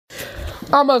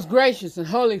Our most gracious and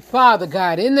holy Father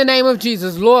God, in the name of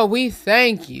Jesus, Lord, we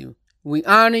thank you. We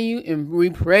honor you and we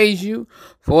praise you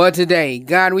for today.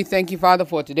 God, we thank you, Father,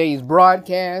 for today's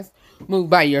broadcast. Move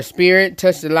by your spirit,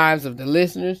 touch the lives of the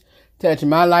listeners, touch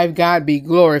my life, God, be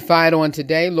glorified on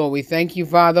today. Lord, we thank you,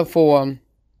 Father, for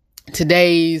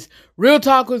today's Real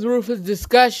Talk with Rufus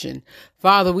discussion.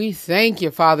 Father, we thank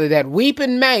you, Father, that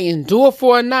weeping may endure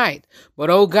for a night, but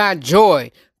oh God,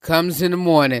 joy comes in the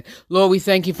morning. Lord, we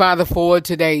thank you, Father, for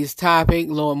today's topic.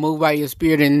 Lord, move by your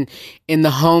spirit in the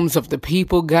homes of the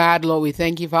people, God. Lord, we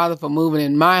thank you, Father, for moving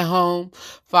in my home.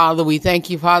 Father, we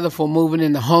thank you, Father, for moving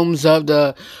in the homes of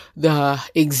the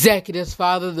executives,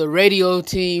 Father, the radio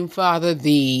team, Father,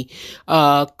 the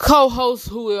co-hosts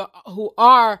who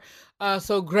are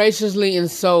so graciously and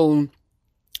so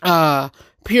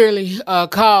purely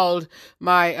called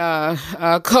my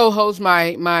co-host,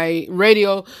 my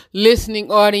radio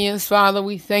listening audience, Father.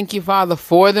 We thank you, Father,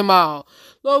 for them all.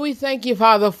 Lord, we thank you,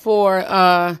 Father, for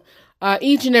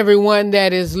each and every one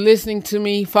that is listening to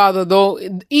me, Father, though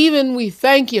even we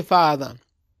thank you, Father,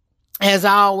 as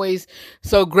always,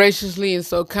 so graciously and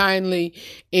so kindly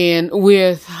and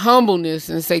with humbleness,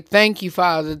 and say thank you,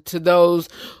 Father, to those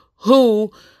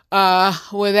who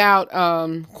without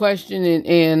question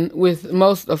and with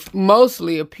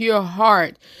mostly a pure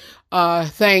heart,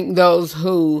 thank those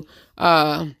who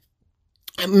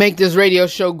make this radio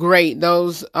show great.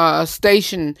 Those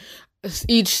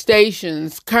each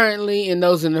stations currently and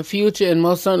those in the future, and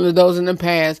most certainly those in the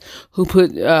past, who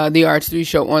put the RH3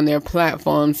 show on their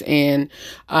platforms, and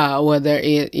whether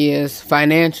it is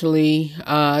financially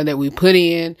that we put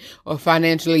in or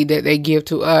financially that they give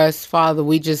to us, Father,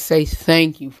 we just say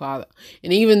thank you, Father.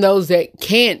 And even those that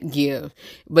can't give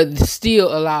but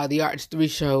still allow the RH3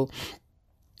 show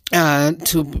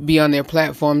to be on their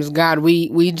platforms, God,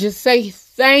 we just say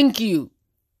thank you.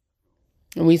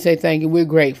 And we say thank you. We're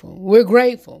grateful. We're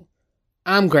grateful.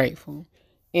 I'm grateful.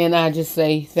 And I just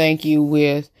say thank you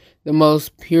with the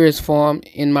most purest form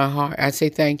in my heart. I say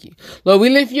thank you. Lord, we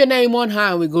lift your name on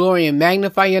high. We glory and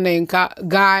magnify your name,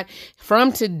 God.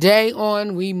 From today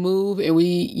on, we move and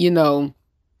we're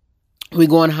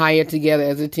going higher together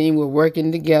as a team. We're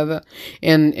working together.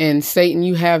 And Satan,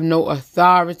 you have no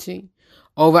authority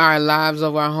over our lives,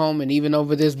 over our home, and even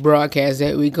over this broadcast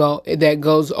that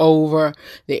goes over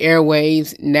the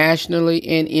airwaves nationally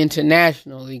and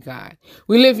internationally, God.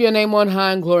 We lift your name on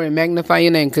high and glory and magnify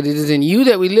your name, because it is in you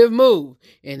that we live, move,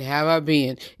 and have our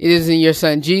being. It is in your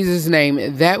Son Jesus'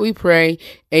 name that we pray.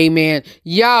 Amen.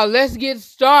 Y'all, let's get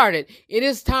started. It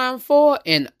is time for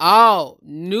an all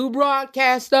new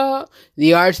broadcast of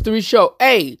the RH3 Show.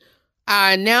 Hey,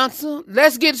 our announcer,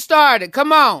 let's get started.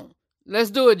 Come on.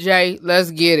 Let's do it, Jay. Let's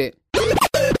get it.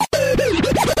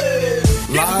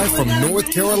 Live from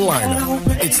North Carolina,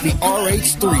 it's the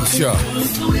RH3 Show.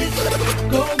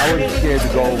 I wasn't scared to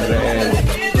go over there.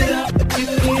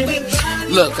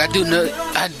 Look, I do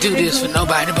this for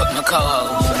nobody but my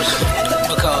co-host.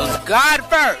 Because God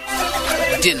first,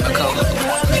 then my co-host.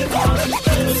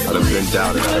 I done been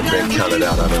doubted, I done been counted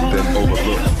out, I done been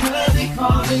overlooked.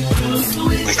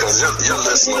 Because your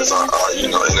listeners are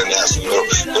international,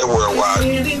 they're worldwide.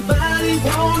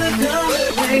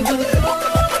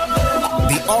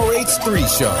 The RH3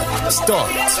 Show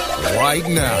starts right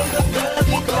now.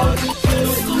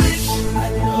 I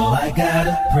know I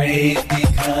gotta praise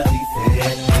because he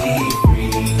set me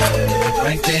free.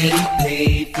 Right that he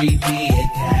paid, free me at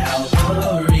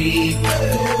Calvary. So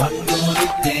I'm gonna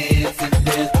dance and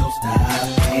there's no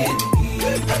stopping me.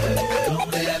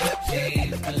 Don't ever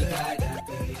change 'cause I got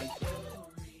victory.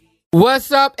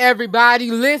 What's up,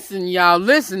 everybody? Listen, y'all.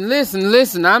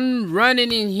 Listen. I'm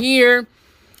running in here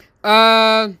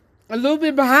a little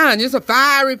bit behind. It's a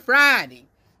fiery Friday.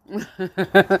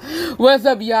 What's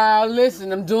up, y'all?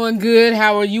 Listen, I'm doing good.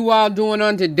 How are you all doing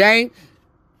on today?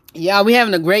 Y'all, we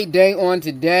having a great day on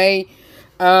today.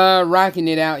 Rocking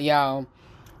it out, y'all.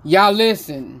 Y'all,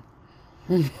 listen.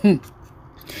 We're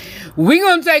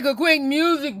going to take a quick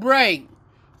music break.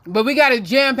 But we got a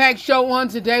jam-packed show on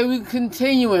today. We're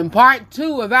continuing part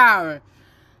 2 of our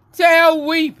Tell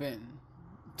Weeping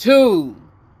to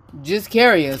Just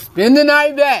Carry Us. Spend the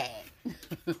night back.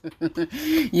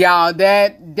 Y'all,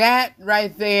 that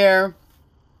right there,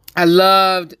 I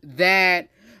loved that.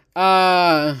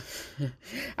 I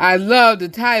love the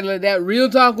title of that Real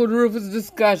Talk with Rufus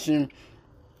discussion.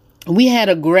 We had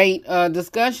a great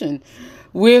discussion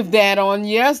with that on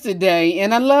yesterday,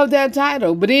 and I love that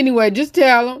title. But anyway, just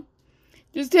tell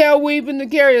Weeping to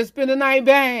carry us, spend the night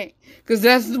back, because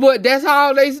that's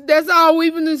all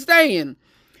Weeping is staying.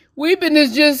 Weeping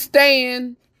is just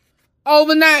staying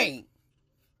overnight.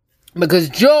 Because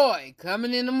joy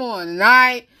coming in the morning. All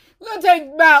right. We're going to take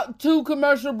about 2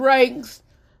 commercial breaks.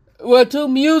 Well, 2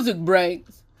 music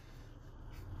breaks.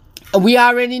 We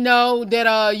already know that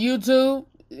YouTube,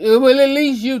 well, at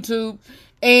least YouTube,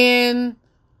 and,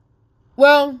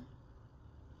 well,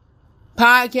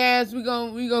 podcasts, we're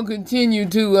gonna continue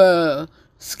to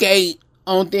skate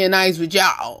on thin ice with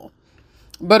y'all.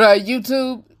 But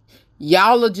YouTube,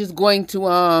 y'all are just going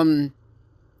to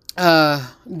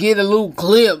get a little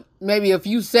clip, maybe a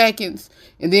few seconds,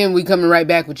 and then we coming right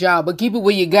back with y'all. But keep it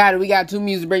where you got it. We got 2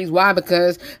 music breaks. Why?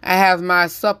 Because I have my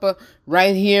supper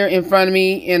right here in front of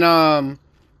me, and I've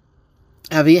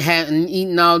hadn't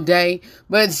eaten all day.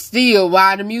 But still,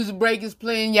 while the music break is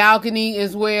playing, y'all can eat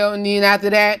as well. And then after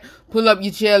that, pull up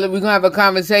your chair. We're gonna have a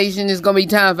conversation. It's gonna be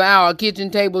time for our kitchen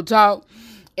table talk.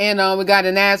 And we got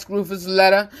an Ask Rufus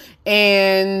letter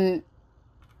and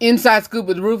Inside Scoop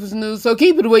with Rufus News. So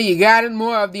keep it where you got it.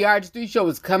 More of the RH3 show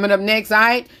is coming up next, all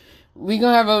right? We're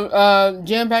going to have a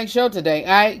jam-packed show today,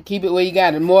 all right? Keep it where you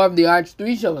got it. More of the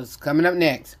RH3 show is coming up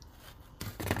next.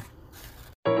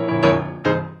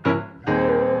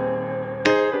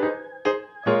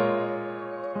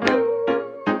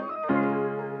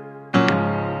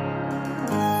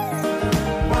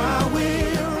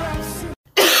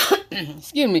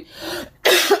 Excuse me.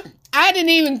 I didn't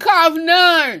even cough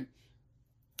none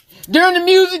during the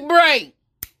music break.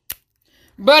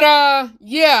 But,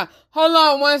 yeah. Hold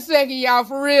on 1 second, y'all.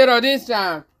 For real, though, this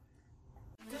time.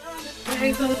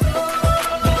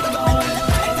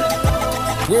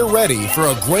 We're ready for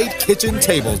a great kitchen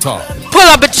table talk. Pull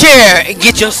up a chair and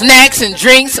get your snacks and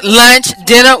drinks, lunch,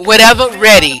 dinner, whatever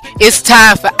ready. It's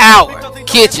time for our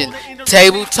kitchen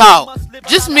table talk.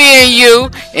 Just me and you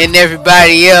and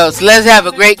everybody else. Let's have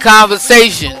a great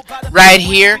conversation right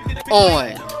here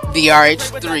on the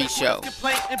RH3 show.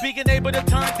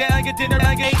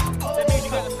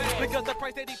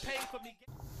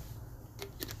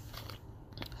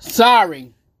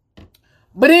 Sorry.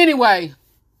 But anyway,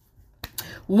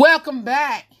 welcome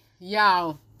back,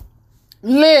 y'all.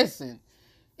 Listen,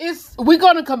 we're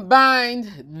gonna combine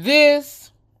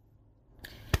this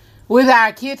with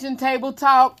our kitchen table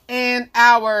talk and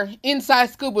our Inside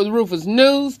Scoop with Rufus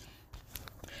News.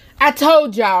 I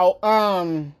told y'all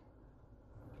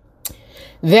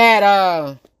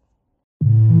that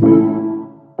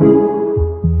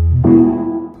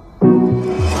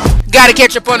gotta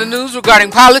catch up on the news regarding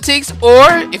politics, or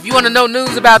if you want to know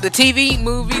news about the TV,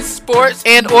 movies, sports,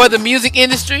 and or the music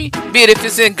industry, be it if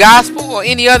it's in gospel or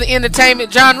any other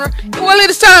entertainment genre, well, it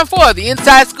is time for the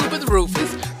Inside Scoop with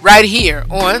Rufus right here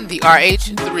on the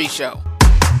RH3 show.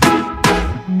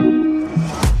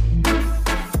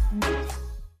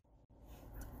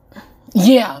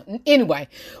 Yeah, anyway,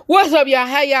 what's up, y'all?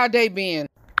 How y'all day been?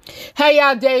 How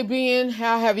y'all day been?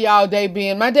 How have y'all day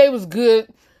been? My day was good,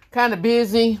 kind of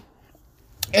busy.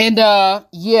 And,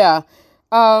 yeah,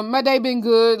 my day been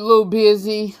good, a little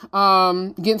busy,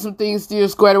 getting some things still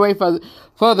squared away for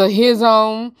the his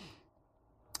own,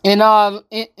 and all,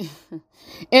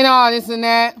 and all this and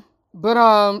that.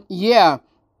 But, yeah,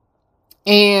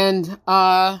 and,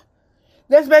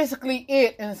 that's basically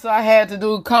it. And so I had to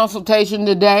do a consultation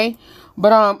today,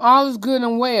 but, all is good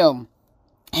and well.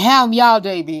 How have y'all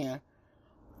day been?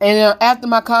 And, after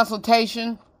my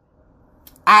consultation,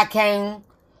 I came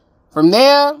from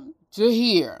there to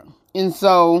here. And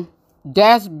so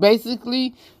that's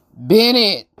basically been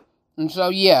it. And so,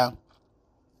 yeah.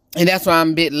 And that's why I'm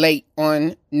a bit late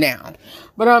on now.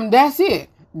 But that's it.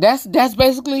 That's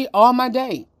basically all my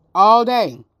day. All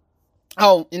day.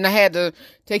 Oh, and I had to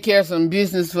take care of some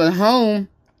business for the home.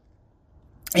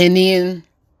 And then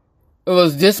it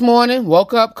was this morning,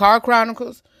 woke up, Car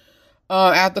Chronicles.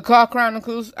 After Car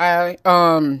Chronicles, I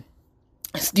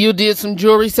still did some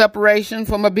jewelry separation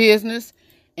for my business,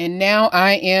 and now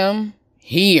I am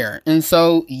here. And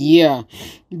so, yeah.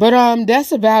 But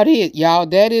that's about it, y'all.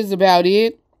 That is about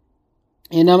it.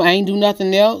 And I ain't do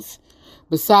nothing else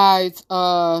besides did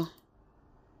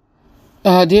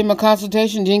my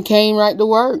consultation, then came right to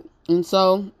work. And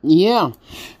so, yeah.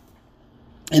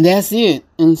 And that's it.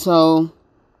 And so,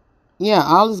 yeah,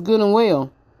 all is good and well.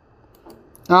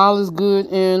 All is good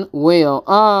and well.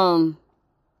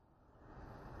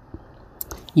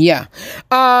 Yeah.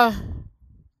 How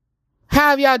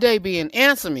have y'all day been?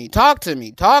 Answer me. Talk to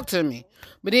me. Talk to me.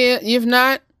 But then, if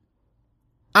not,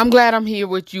 I'm glad I'm here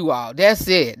with you all. That's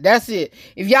it. That's it.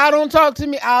 If y'all don't talk to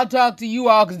me, I'll talk to you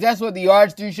all, because that's what the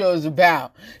RH3 show is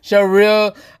about. Show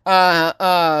real, have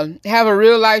a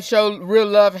real life show, real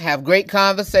love, have great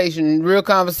conversation, real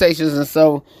conversations. And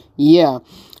so, yeah.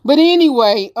 But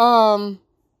anyway,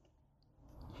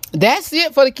 that's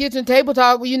it for the kitchen table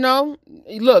talk. You know,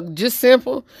 look, just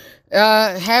simple.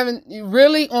 Haven't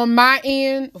really on my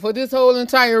end for this whole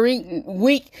entire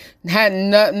week had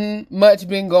nothing much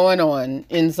been going on,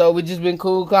 and so we just been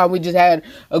cool. We just had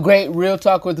a great real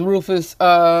talk with Rufus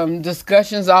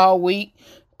discussions all week.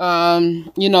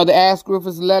 You know, the Ask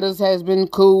Rufus letters has been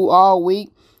cool all week,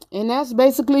 and that's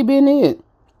basically been it.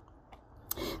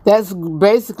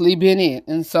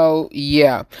 And so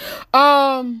yeah.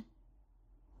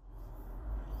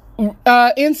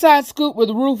 Inside scoop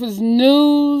with Rufus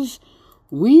news.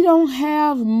 We don't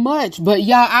have much, but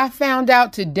y'all, I found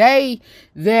out today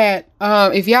that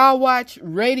if y'all watch talk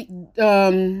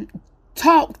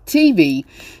TV,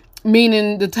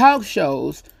 meaning the talk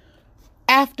shows,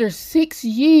 after 6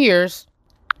 years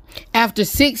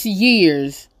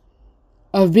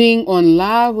of being on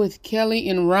Live with Kelly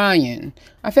and Ryan,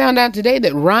 I found out today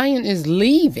that Ryan is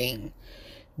leaving.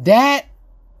 That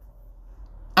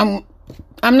I'm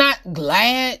not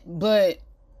glad, but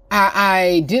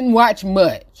I didn't watch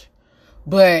much.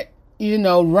 But, you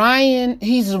know, Ryan,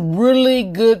 he's a really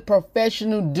good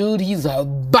professional dude. He's a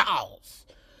boss.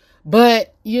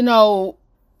 But, you know,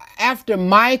 after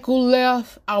Michael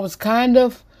left, I was kind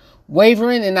of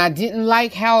wavering, and I didn't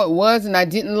like how it was, and I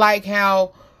didn't like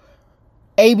how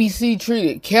ABC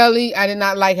treated Kelly. I did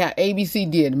not like how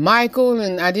ABC did Michael,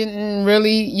 and I didn't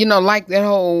really, you know, like that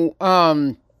whole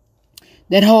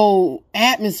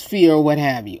atmosphere or what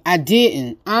have you. I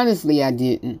didn't. Honestly, I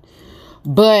didn't.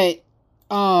 But,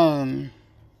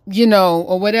 you know,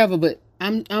 or whatever, but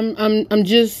I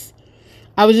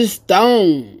was just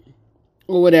stoned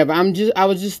or whatever. I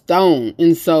was just stoned.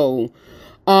 And so,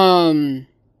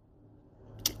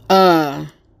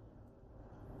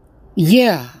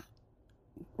 yeah,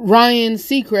 Ryan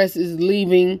Seacrest is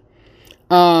leaving,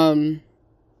 Live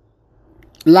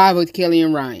with Kelly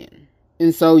and Ryan.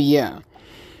 And so, yeah.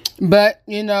 But,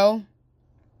 you know,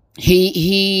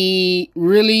 he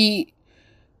really,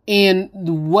 in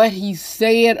what he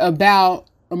said about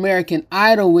American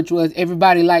Idol, which was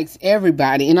everybody likes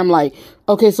everybody. And I'm like,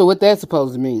 okay, so what that's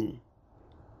supposed to mean?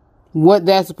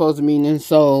 And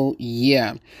so,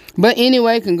 yeah. But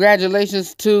anyway,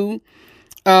 congratulations to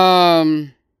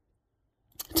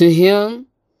him.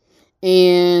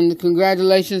 And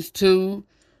congratulations to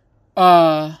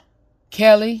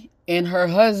Kelly and her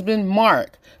husband,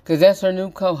 Mark. Because that's her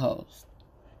new co-host.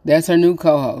 And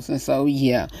so,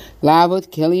 yeah. Live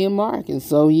with Kelly and Mark. And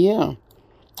so, yeah.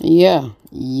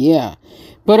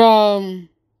 But,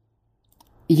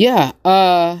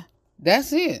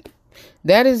 that's it.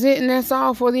 That is it. And that's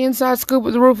all for the Inside Scoop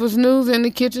with the Rufus News and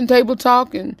the Kitchen Table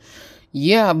Talk. And,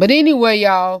 yeah. But anyway,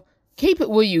 y'all, keep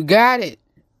it where you got it.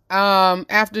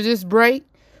 After this break,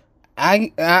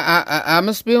 I'm going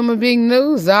to spill my big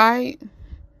news, all right?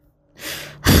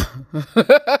 I'm gonna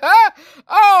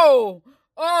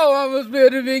spill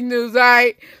the big news,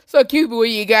 alright? So keep it where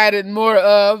you got it. More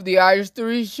of the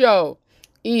RH3 show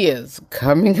is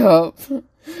coming up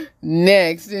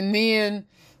next. And then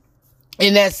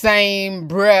in that same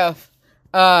breath,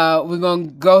 we're gonna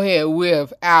go ahead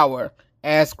with our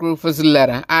Ask Rufus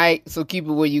letter. Alright, so keep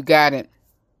it where you got it.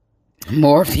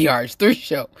 More of the RH3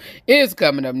 show is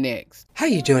coming up next. How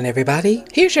you doing, everybody?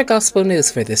 Here's your gospel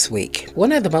news for this week.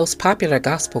 One of the most popular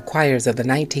gospel choirs of the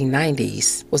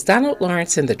 1990s was Donald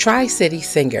Lawrence and the Tri-City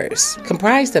Singers,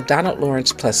 comprised of Donald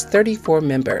Lawrence plus 34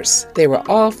 members. They were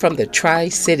all from the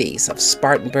Tri-Cities of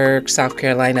Spartanburg, South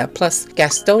Carolina, plus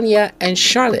Gastonia and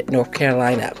Charlotte, North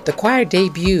Carolina. The choir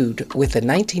debuted with the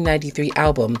 1993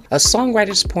 album A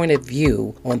Songwriter's Point of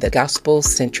View on the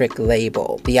gospel-centric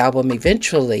label. The album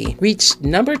eventually reached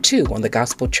number 2 on the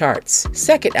gospel charts.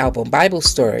 Second album, Bible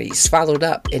Stories, followed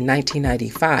up in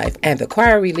 1995, and the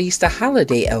choir released a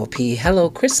holiday LP, Hello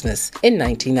Christmas, in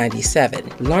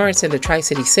 1997. Lawrence and the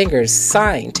Tri-City Singers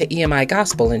signed to EMI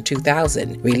Gospel in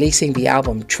 2000, releasing the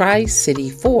album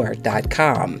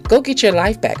TriCity4.com. Go Get Your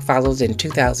Life Back followed in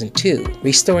 2002.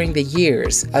 Restoring the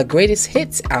Years, a greatest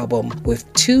hits album with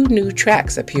 2 new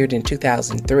tracks, appeared in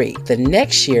 2003. The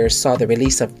next year saw the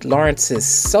release of Lawrence's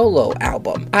solo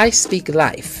album, I Speak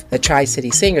Life. The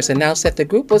Tri-City Singers announced that the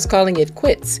group was calling it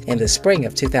quits in the spring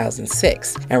of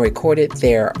 2006 and recorded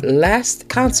their last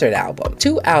concert album.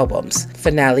 2 albums,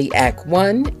 Finale Act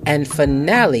 1 and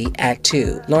Finale Act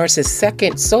 2. Lawrence's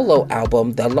second solo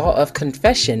album, The Law of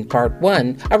Confession Part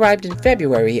 1, arrived in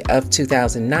February of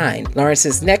 2009.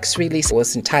 Lawrence's next release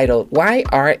was entitled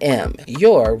YRM,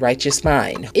 Your Righteous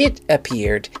Mind. It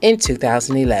appeared in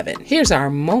 2011. Here's our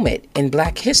moment in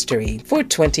Black history for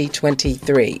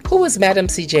 2023. Who was Madam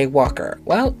C.J. Walker?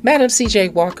 Well, Madam C.J.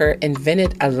 Walker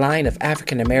invented a line of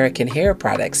African American hair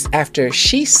products after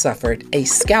she suffered a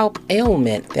scalp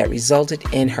ailment that resulted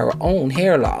in her own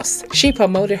hair loss. She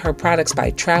promoted her products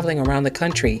by traveling around the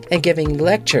country and giving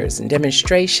lectures and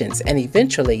demonstrations, and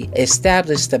eventually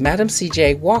established the Madam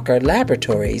C.J. Walker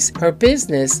Laboratories. Her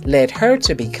business led her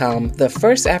to become the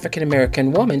first African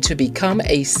American woman to become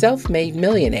a self-made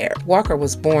millionaire. Walker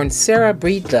was born Sarah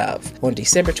Breedlove on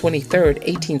December 23,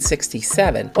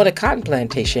 1867, on a cotton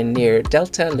plantation near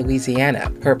Delta,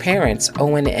 Louisiana. Her parents,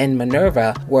 Owen and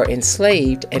Minerva, were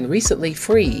enslaved and recently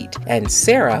freed, and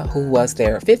Sarah, who was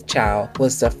their fifth child,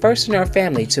 was the first in her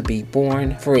family to be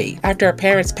born free. After her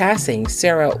parents' passing,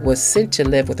 Sarah was sent to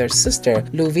live with her sister,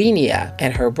 Lavinia,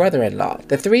 and her brother-in-law.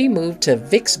 The three moved to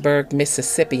Vicksburg,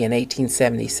 Mississippi in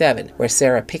 1877, where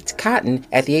Sarah picked cotton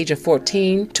at the age of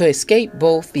 14 to escape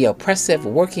both the oppressive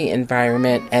working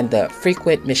environment and the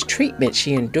frequent mistreatment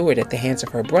she endured at the hands of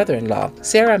her brother-in-law.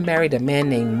 Sarah married a man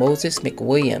named Moses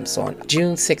McWilliams on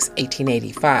June 6,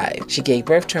 1885. She gave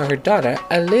birth to her daughter,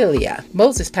 Alelia.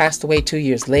 Moses passed away 2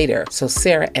 years later, so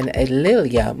Sarah and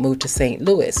Alelia moved to St.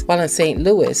 Louis. While in St.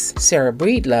 Louis, Sarah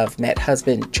Breedlove met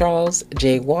husband Charles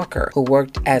J. Walker, who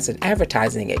worked as an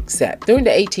advertising exec. During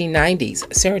the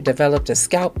 1890s, Sarah developed a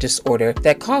scalp disorder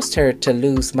that caused her to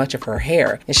lose much of her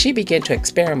hair, and she began to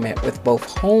experiment with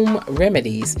both home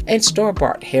remedies and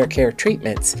store-bought hair care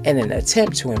treatments in an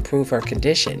attempt to improve her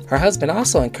condition. Her husband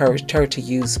also encouraged her to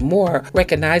use more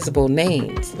recognizable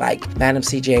names like Madam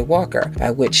C.J. Walker,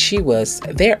 by which she was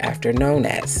thereafter known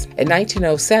as. In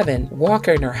 1907,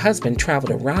 Walker and her husband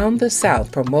traveled around the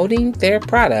South promoting their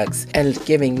products and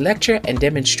giving lecture and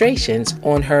demonstrations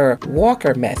on her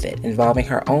Walker method, involving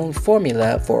her own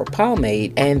formula for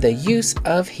pomade and the use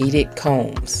of heated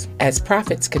combs. As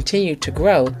profits continued to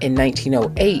grow, in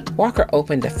 1908, Walker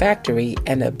opened a factory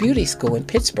and a beauty school in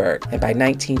Pittsburgh, and by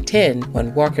 1910,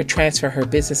 when Walker transferred her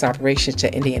business operations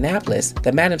to Indianapolis,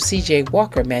 the Madam C.J.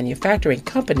 Walker Manufacturing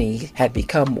Company had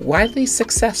become widely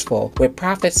successful, with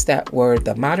profits that were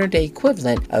the modern-day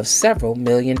equivalent of several $1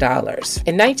 million.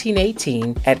 In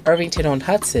 1918, at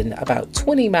Irvington-on-Hudson, about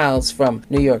 20 miles from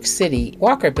New York City,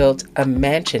 Walker built a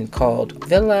mansion called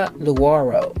Villa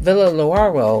Luaro. Villa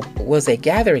Luaro was a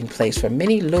gathering place for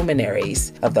many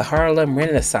luminaries of the Harlem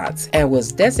Renaissance and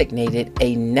was designated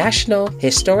a National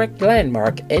Historic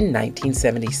Landmark in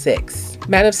 1976.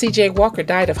 Madam C.J. Walker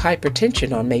died of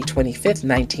hypertension on May 25,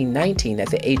 1919, at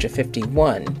the age of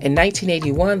 51. In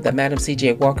 1981, the Madam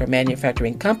C.J. Walker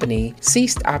Manufacturing Company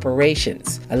ceased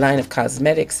operations. A line of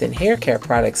cosmetics and hair care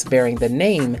products bearing the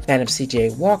name Madam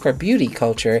C.J. Walker Beauty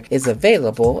Culture is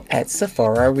available at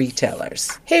Sephora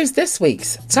retailers. Here's this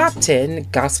week's Top 10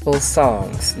 Gospel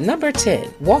Songs. Number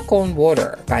 10, Walk on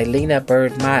Water by Lena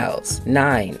Bird Miles.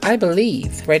 9, I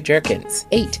Believe, Fred Jerkins.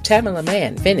 8, Tamela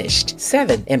Mann, Finished.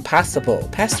 7, Impossible,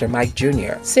 Pastor Mike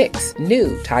Jr. 6,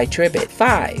 New, Ty Tribbett.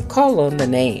 5, Call on the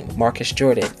Name, Marcus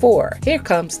Jordan. 4, Here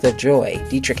Comes the Joy,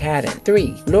 Dietrich Haddon.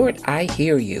 3, Lord I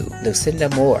Hear You, Lucinda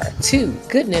Moore. 2,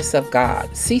 Goodness of God,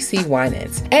 CeCe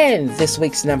Winans. And this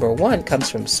week's number 1 comes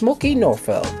from Smokey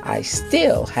Norfolk, I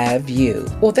Still Have You.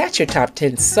 Well, that's your top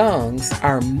 10 songs,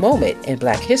 our moment in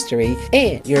Black history,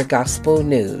 and your gospel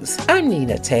news. I'm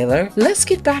Nina Taylor. Let's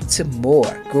get back to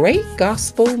more great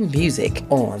gospel music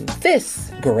on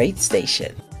this great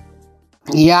station.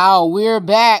 Y'all, we're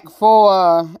back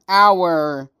for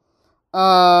our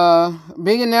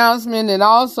big announcement and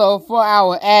also for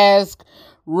our Ask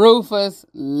Rufus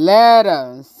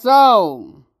letter.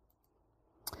 So,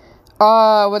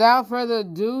 without further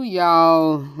ado,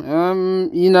 y'all,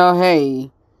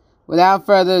 hey, without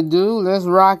further ado, let's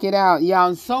rock it out,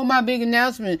 y'all. So my big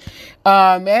announcement,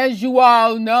 as you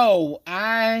all know,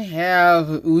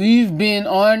 we've been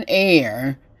on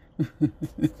air.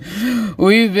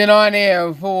 We've been on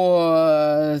air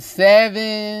for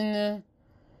 7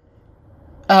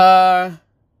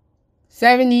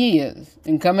 years,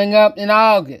 and coming up in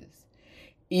August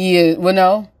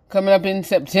coming up in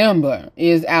September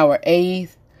is our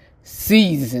 8th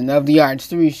season of the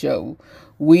RH3 show.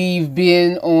 We've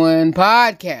been on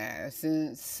podcasts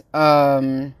since,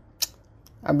 I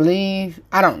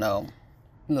don't know,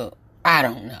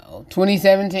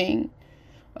 2017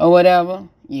 or whatever.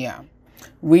 Yeah.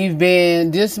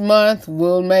 This month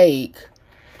will make,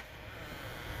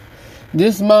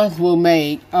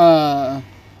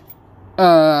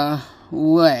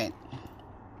 what?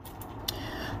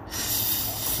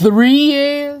 3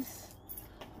 years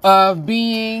of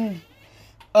being,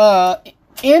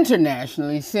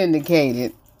 internationally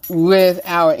syndicated with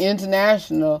our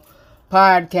international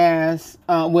podcast,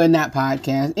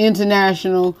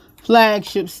 international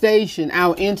flagship station,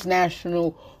 our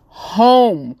international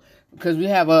home because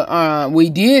we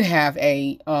did have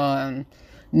a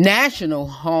national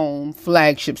home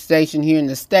flagship station here in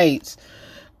the States.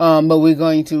 But we're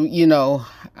going to,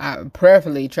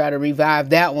 preferably try to revive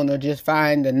that one or just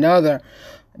find another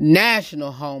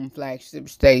national home flagship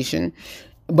station.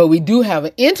 But we do have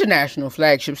an international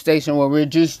flagship station where we're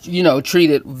just,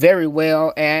 treated very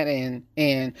well at,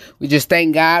 and we just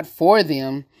thank God for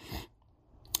them.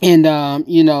 And,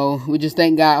 we just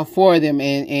thank God for them.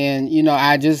 And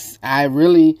I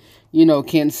really,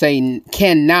 can't say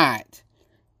cannot.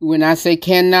 When I say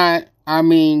cannot, I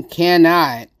mean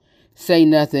cannot say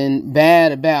nothing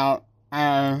bad about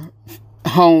our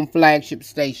home flagship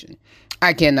station.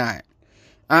 I cannot.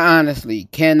 I honestly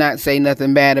cannot say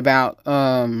nothing bad about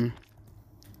our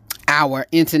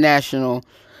international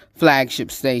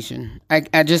flagship station.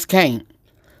 I just can't.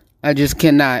 I just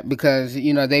cannot, because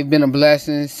they've been a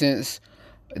blessing since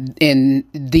in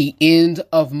the end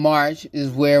of March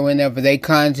is whenever they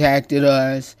contacted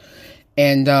us,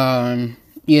 and the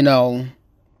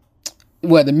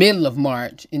middle of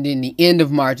March, and then the end of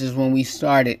March is when we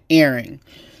started airing.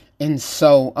 And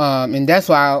so, and that's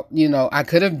why, I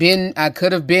could have been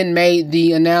made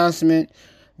the announcement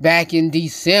back in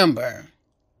December,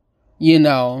 and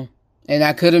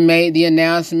I could have made the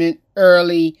announcement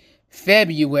early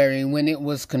February when it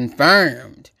was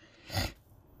confirmed,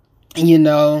 and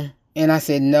I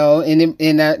said no, and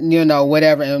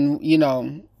whatever,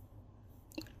 and,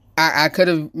 I could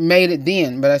have made it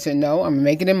then, but I said no, I'm gonna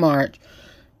make it in March.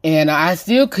 And I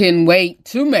still couldn't wait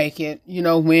to make it,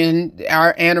 when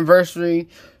our anniversary,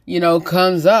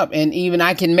 comes up. And even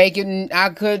I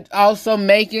could also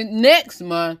make it next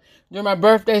month during my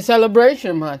birthday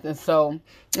celebration month. And so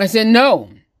I said no.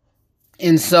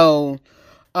 And so,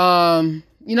 I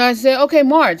said, okay,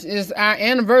 March is our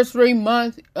anniversary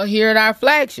month here at our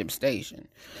flagship station.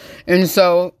 And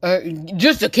so,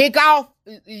 just a kickoff,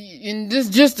 and this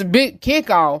just a big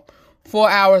kickoff for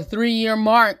our 3-year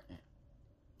mark.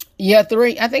 Yeah,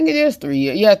 I think it is 3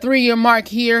 years. Yeah, 3-year mark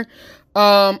here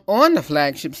on the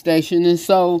flagship station. And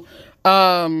so,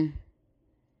 and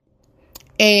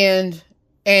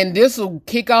this will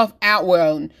kick off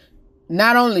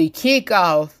not only kick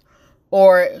off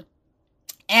or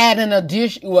add an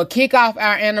addition, kick off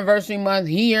our anniversary month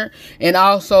here, and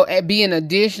also be an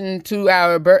addition to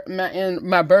our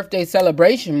my birthday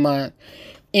celebration month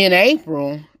in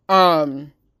April.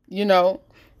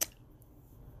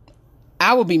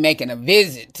 I will be making a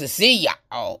visit to see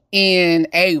y'all in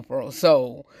April.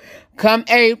 So come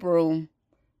April,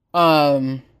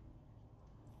 I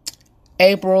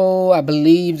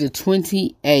believe the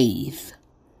 28th.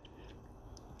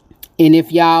 And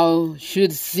if y'all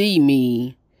should see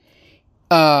me,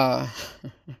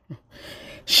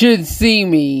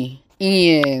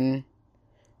 in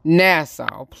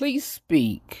Nassau, please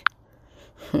speak.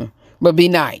 But be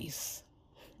nice.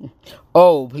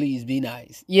 Oh, please be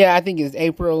nice. Yeah, I think it's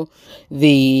April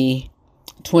the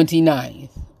 29th.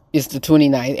 It's the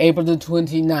 29th. April the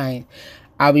 29th.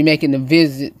 I'll be making a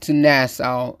visit to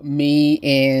Nassau. Me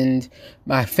and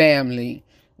my family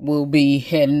will be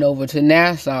heading over to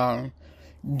Nassau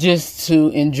just to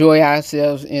enjoy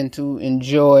ourselves and to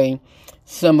enjoy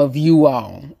some of you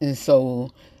all. And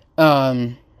so,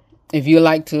 if you'd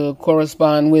like to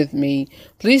correspond with me,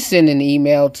 please send an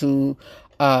email to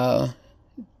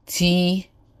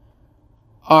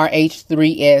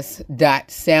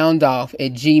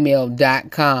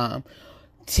trh3s.soundoff@gmail.com.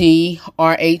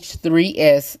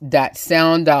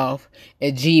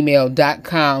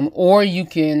 trh3s.soundoff@gmail.com. Or you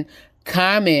can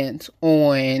comment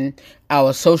on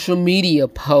our social media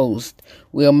post.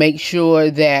 We'll make sure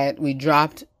that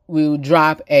we'll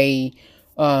drop a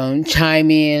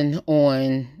chime in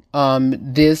on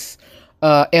this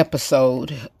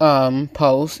episode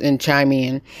post and chime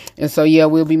in. And so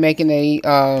we'll be making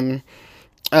a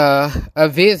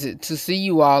visit to see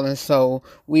you all, and so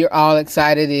we're all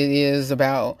excited. It is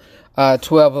about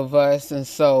 12 of us, and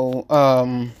so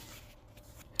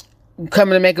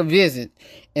coming to make a visit.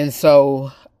 And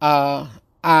so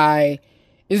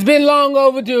it's been long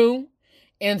overdue.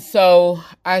 And so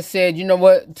I said, you know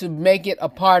what, to make it a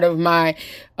part of my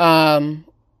and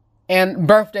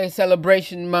birthday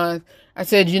celebration month, I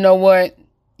said, you know what,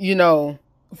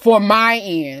 for my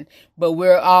end, but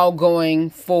we're all going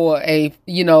for a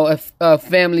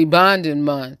family bonding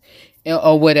month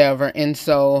or whatever. And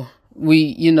so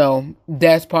we,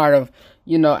 that's part of,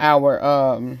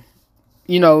 our,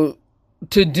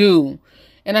 to do.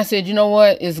 And I said, you know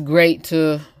what, it's great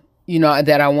to,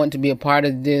 that I want to be a part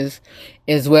of this,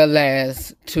 as well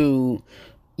as to,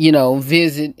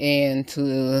 visit and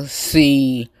to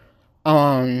see,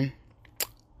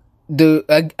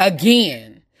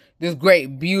 again, this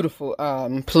great, beautiful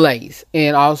place.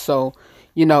 And also,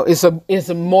 it's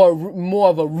a more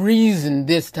of a reason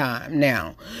this time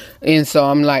now. And so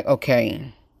I'm like,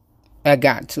 okay, I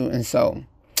got to. And so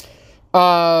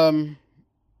I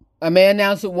may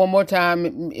announce it one more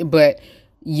time, but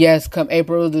yes, come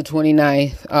April the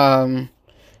 29th,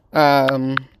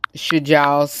 should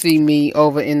y'all see me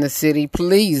over in the city,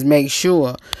 please make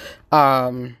sure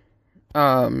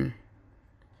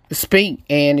speak.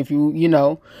 And if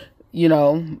you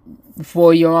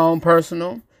for your own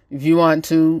personal, if you want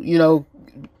to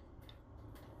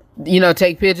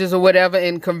take pictures or whatever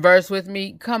and converse with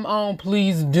me, come on,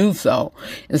 please do so.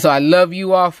 And so I love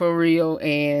you all for real.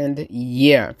 And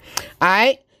yeah,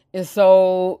 and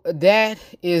so that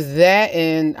is that.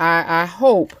 And I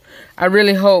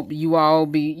really hope you all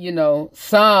be, I know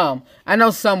some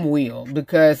will,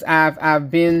 because I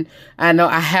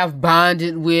have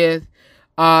bonded with,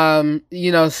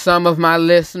 some of my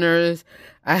listeners.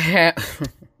 I have,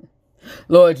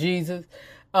 Lord Jesus,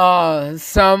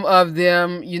 some of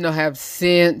them, have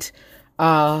sent,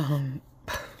 God,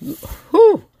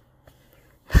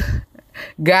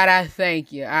 I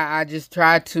thank you. I just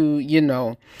try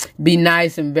to, be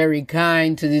nice and very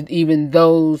kind to even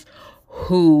those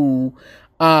who,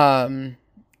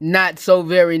 not so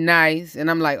very nice. And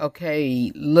I'm like,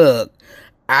 okay, look,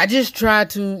 I just try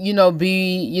to,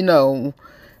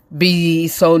 be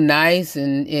so nice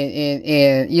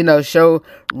and show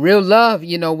real love,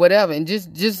 whatever. And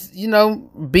just,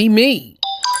 be me.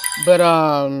 But,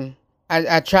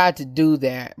 I try to do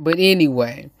that. But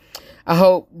anyway, I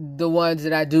hope the ones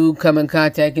that I do come in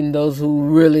contact and those who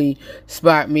really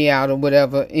spot me out or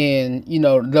whatever, and,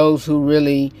 those who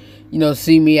really,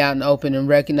 see me out in the open and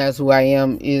recognize who I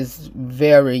am, is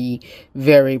very,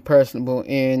 very personable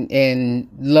and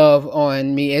love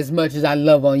on me as much as I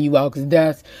love on you all, because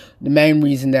that's the main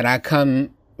reason that I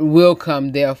will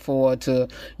come therefore to,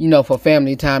 for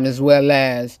family time, as well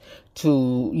as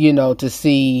to, to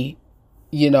see,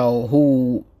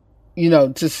 who,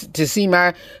 to see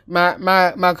my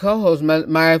co-host,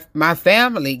 my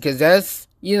family, because that's,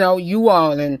 you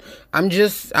all, and I'm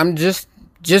just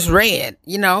Red,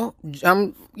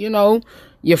 I'm,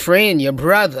 your friend, your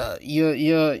brother,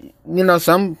 your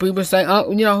some people say,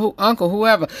 uncle,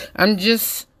 whoever. I'm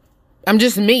just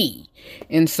me.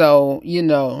 And so,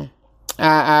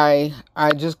 I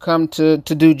just come to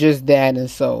do just that. And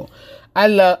so I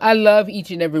love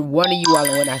each and every one of you all.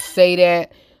 And when I say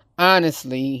that,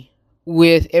 honestly,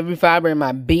 with every fiber in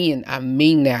my being, I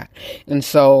mean that. And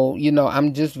so,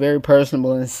 I'm just very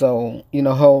personable. And so,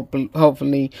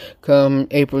 hopefully come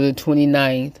April the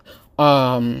 29th,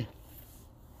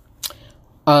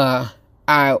 I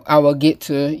will get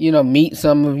to, meet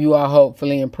some of you all,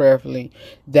 hopefully and prayerfully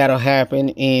that'll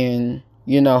happen. And,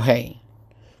 hey,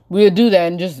 we'll do that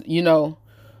and just,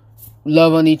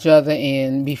 love on each other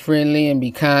and be friendly and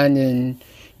be kind and,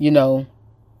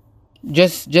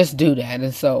 just do that.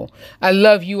 And so I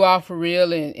love you all for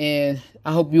real, and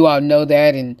I hope you all know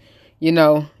that, and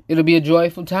it'll be a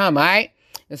joyful time. All right.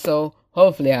 And so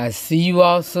hopefully I see you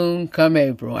all soon come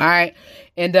April. All right.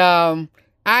 And all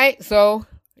right, so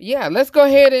yeah, let's go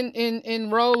ahead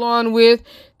and roll on with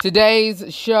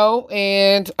today's show.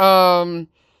 And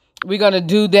we're gonna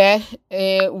do that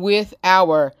with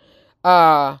our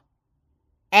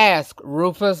Ask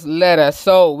Rufus letter.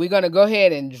 So we're going to go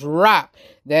ahead and drop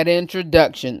that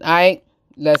introduction. All right,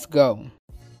 let's go.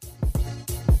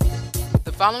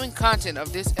 The following content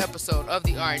of this episode of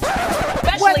the RH.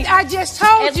 What I just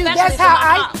told you, that's how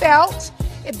I felt.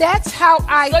 That's how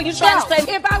I felt.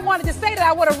 If I wanted to say that,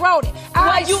 I would have wrote it.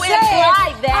 I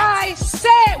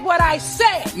said what I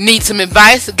said. Need some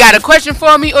advice? Got a question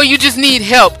for me? Or you just need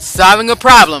help solving a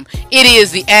problem? It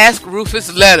is the Ask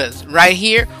Rufus letters right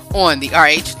here on the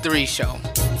RH3 show.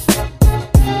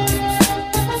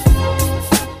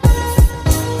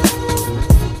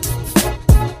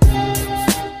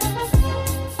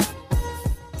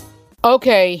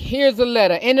 Okay, here's a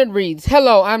letter, and it reads,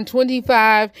 "Hello, I'm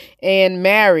 25 and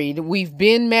married. We've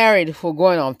been married for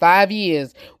going on 5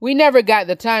 years. We never got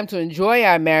the time to enjoy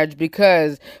our marriage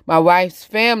because my wife's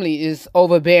family is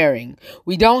overbearing.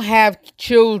 We don't have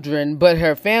children, but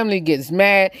her family gets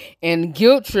mad and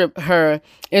guilt trip her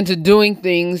into doing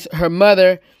things. Her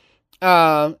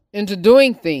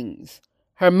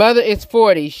mother is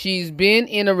 40. She's been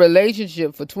in a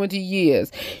relationship for 20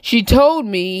 years. She told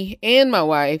me and my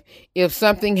wife if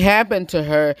something happened to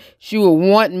her, she would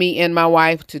want me and my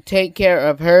wife to take care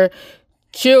of her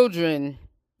children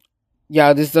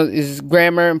Y'all, this is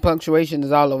grammar and punctuation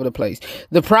is all over the place.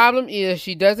 The problem is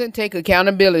she doesn't take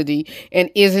accountability and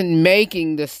isn't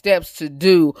making the steps to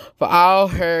do for all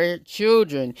her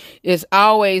children. It's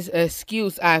always an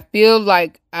excuse. I feel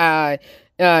like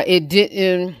it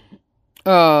didn't.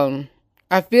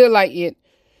 I feel like it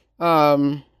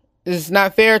is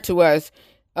not fair to us.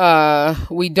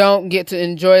 We don't get to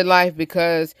enjoy life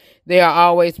because they are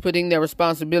always putting their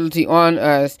responsibility on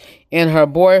us. And her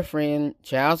boyfriend,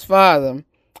 child's father,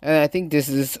 and I think this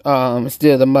is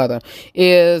still the mother,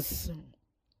 is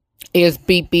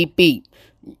beep beep beep,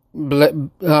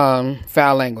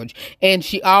 foul language, and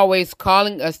she always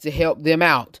calling us to help them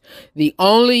out. They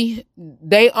only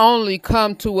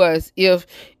come to us if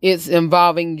it's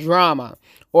involving drama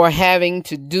or having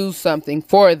to do something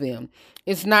for them.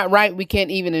 It's not right. We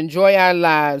can't even enjoy our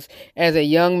lives as a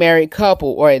young married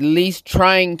couple, or at least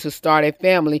trying to start a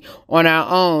family on our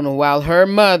own, while her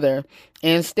mother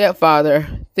and stepfather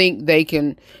think they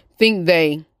in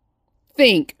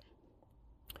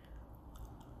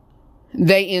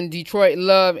Detroit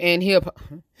love and hip hop.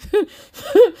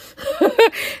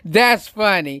 That's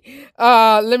funny.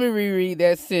 Let me reread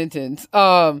that sentence.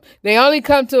 They only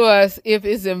come to us if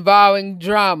it's involving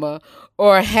drama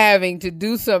or having to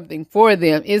do something for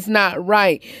them. It's not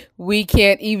right. We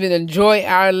can't even enjoy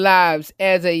our lives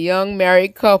as a young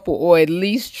married couple, or at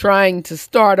least trying to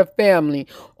start a family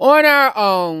on our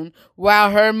own, while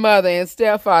her mother and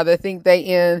stepfather think they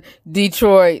in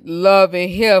Detroit love and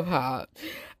hip hop.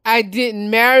 I didn't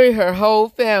marry her whole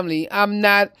family. I'm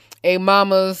not a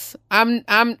mama's. I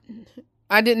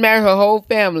didn't marry her whole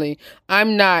family.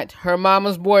 I'm not her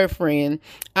mama's boyfriend.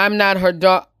 I'm not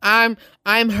her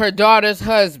I'm her daughter's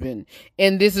husband,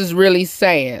 and this is really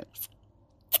sad.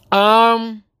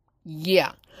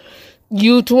 Yeah.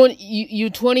 You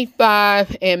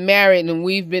 25 and married, and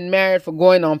we've been married for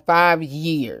going on 5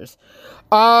 years.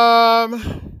 Yeah.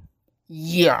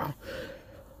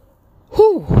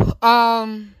 Whew.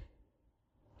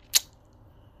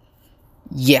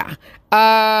 Yeah.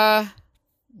 Yeah.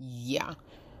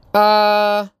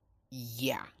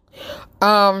 Yeah.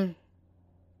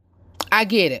 I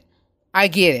get it.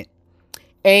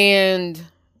 And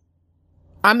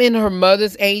I'm in her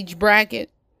mother's age bracket,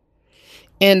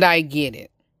 and I get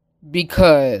it,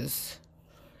 because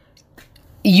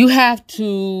you have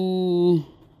to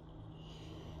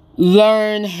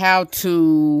learn how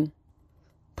to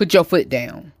put your foot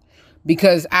down,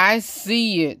 because I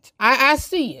see it. I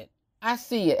see it.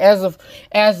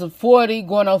 As of 40,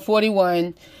 going on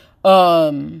 41,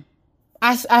 I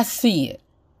see it.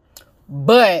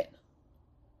 But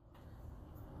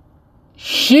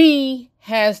she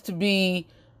has to be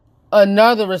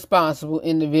another responsible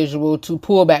individual to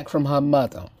pull back from her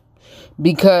mother,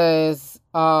 because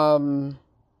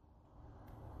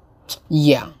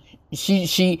yeah,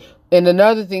 she and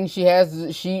another thing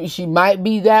she might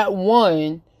be that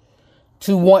one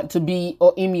to want to be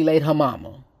or emulate her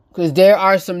mama, because there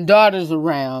are some daughters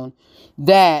around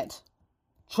that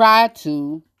try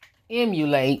to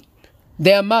emulate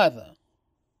their mother.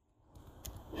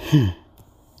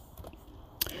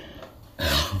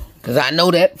 Because I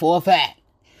know that for a fact.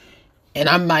 And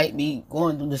I might be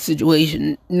going through the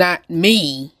situation, not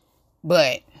me,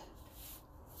 but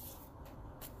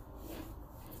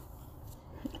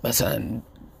my son,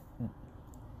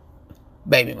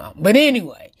 baby mom. But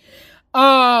anyway,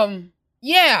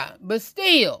 yeah, but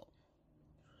still,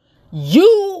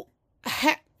 you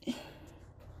have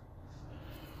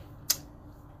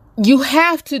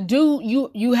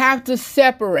to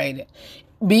separate it.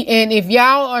 And if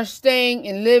y'all are staying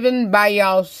and living by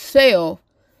yourself,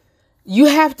 you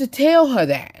have to tell her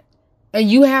that. And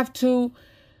you have to,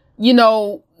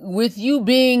 with you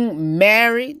being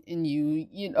married, and you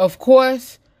of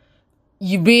course,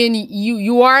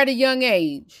 you are at a young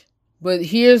age. But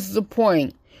here's the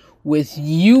point. With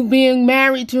you being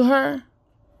married to her,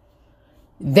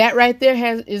 that right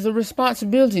there is a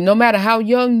responsibility. No matter how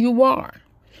young you are,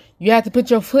 you have to put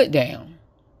your foot down.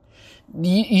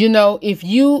 If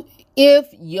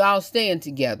y'all staying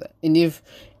together,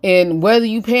 and whether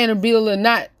you paying a bill or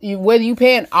not, whether you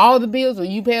paying all the bills or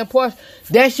you paying portion,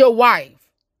 that's your wife.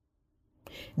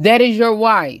 That is your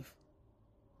wife.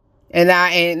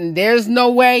 And there's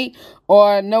no way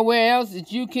or nowhere else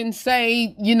that you can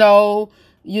say,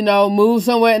 move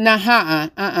somewhere.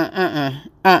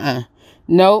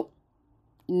 Nope.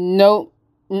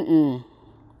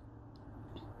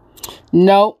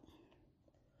 Nope.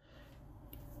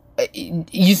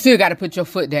 You still got to put your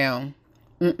foot down.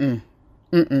 I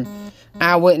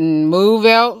wouldn't move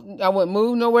out. I wouldn't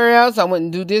move nowhere else. I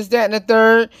wouldn't do this, that, and the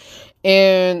third.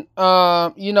 And,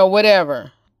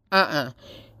 whatever.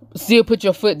 still put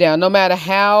your foot down. No matter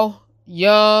how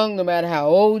young, no matter how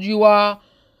old you are,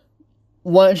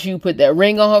 once you put that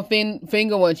ring on her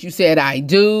finger, once you said I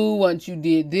do, once you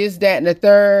did this, that, and the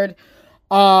third,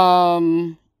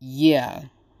 yeah.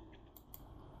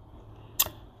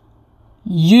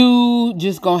 You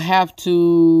just gonna have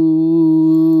to,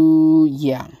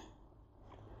 yeah.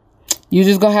 You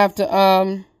just gonna have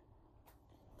to,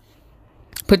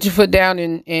 put your foot down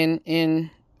and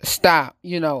stop,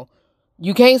 you know.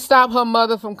 You can't stop her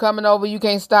mother from coming over. You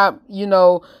can't stop, you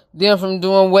know, them from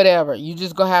doing whatever. You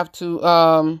just gonna have to,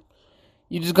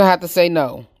 say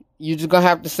no. You just gonna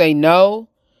have to say no.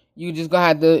 You just gonna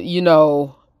have to, you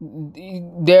know,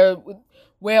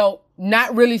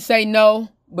 not really say no,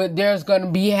 but there's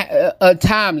gonna be a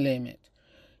time limit,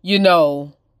 you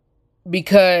know,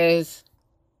 because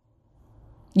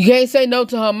you can't say no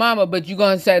to her mama, but you're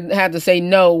gonna have to say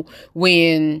no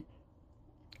when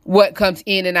what comes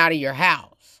in and out of your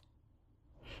house.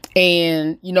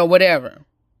 And, you know, whatever.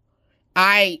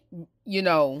 You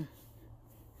know,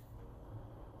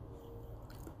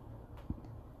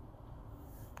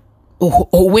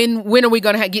 when are we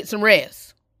going to get some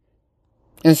rest?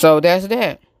 And so that's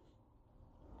that.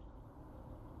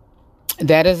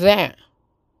 That is that.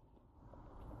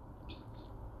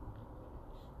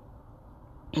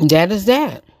 That is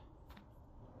that.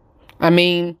 I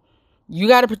mean, you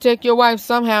got to protect your wife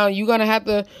somehow. You're going to have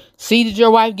to see that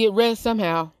your wife get rest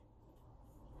somehow.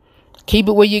 Keep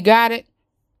it where you got it.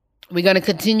 We're going to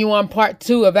continue on part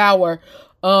 2 of our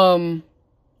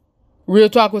Real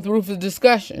Talk with Rufus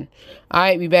discussion. All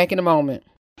right, be back in a moment.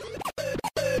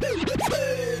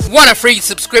 Want a free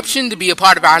subscription to be a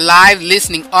part of our live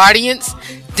listening audience?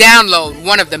 Download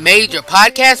one of the major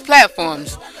podcast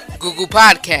platforms: Google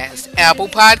Podcasts, Apple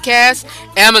Podcasts,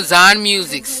 Amazon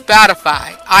Music,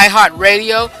 Spotify,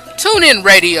 iHeartRadio, TuneIn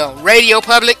Radio, Radio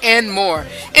Public, and more.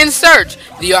 And search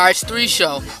The RH3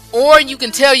 Show. Or you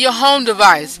can tell your home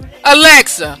device,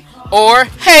 Alexa, or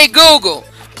Hey Google,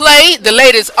 play the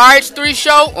latest RH3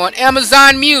 Show on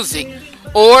Amazon Music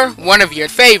or one of your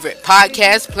favorite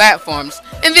podcast platforms,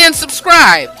 and then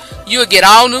subscribe. You'll get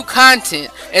all new content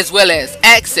as well as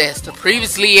access to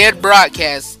previously aired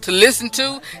broadcasts to listen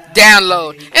to,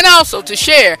 download, and also to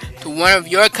share to one of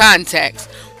your contacts.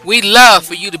 We'd love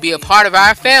for you to be a part of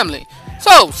our family.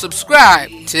 So subscribe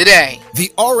today.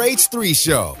 The RH3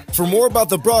 Show. For more about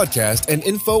the broadcast and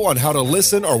info on how to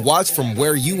listen or watch from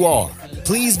where you are,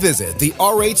 please visit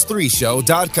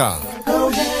therh3show.com.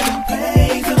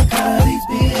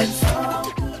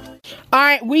 All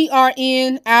right, we are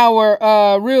in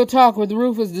our Real Talk with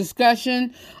Rufus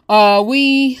discussion.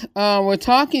 We were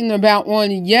talking about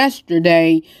one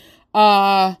yesterday.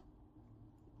 Tell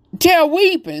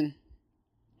weeping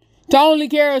to only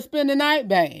carry a spend the night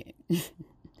bag.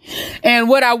 And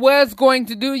what I was going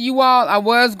to do, you all, I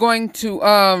was going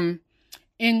to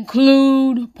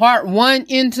include part 1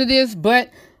 into this, but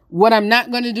what I'm not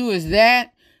going to do is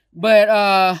that.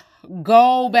 But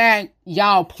go back,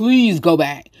 y'all, please go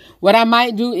back. What I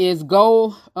might do is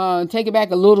go take it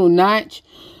back a little notch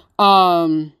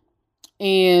and,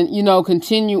 you know,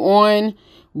 continue on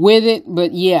with it.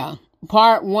 But yeah,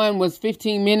 part 1 was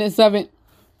 15 minutes of it.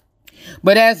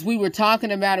 But as we were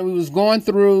talking about it, we was going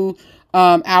through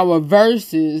our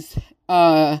verses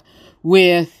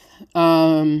with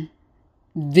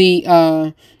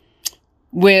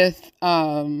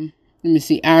let me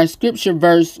see, our scripture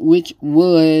verse, which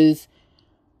was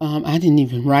I didn't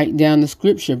even write down the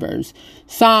scripture verse.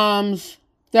 Psalms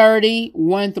 30,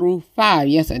 1 through 5.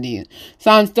 Yes, I did.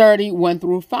 Psalms 30, 1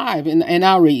 through 5. And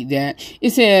I'll read that. It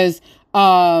says,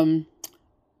 I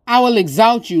will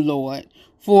exalt you, Lord,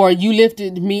 for you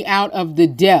lifted me out of the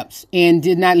depths and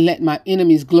did not let my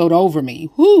enemies gloat over me.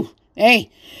 Whew. Hey,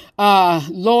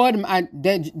 Lord,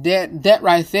 that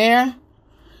right there,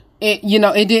 it, you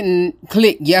know, it didn't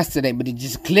click yesterday, but it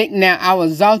just clicked now. I will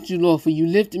exalt you, Lord, for you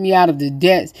lifted me out of the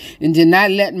depths and did not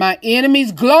let my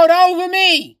enemies gloat over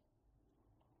me.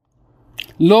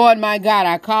 Lord, my God,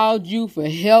 I called you for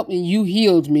help and you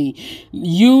healed me.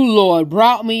 You, Lord,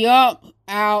 brought me up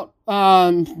out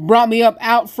from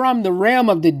the realm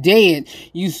of the dead.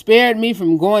 You spared me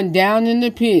from going down in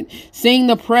the pit. Sing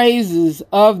the praises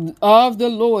of the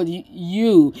Lord,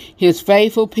 you, his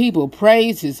faithful people.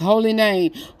 Praise his holy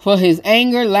name, for his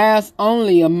anger lasts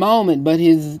only a moment, but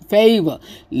his favor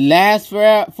lasts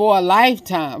for a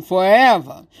lifetime,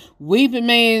 forever. Weeping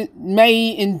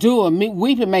may endure,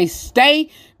 weeping may stay,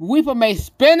 weeping may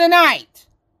spend the night.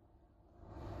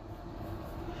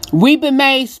 Weeping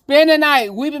may spend the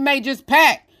night. Weeping may just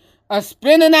pack a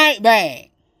spend the night bag.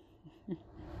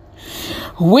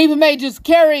 Weeping may just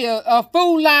carry a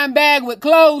food line bag with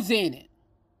clothes in it.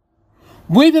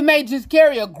 Weeping may just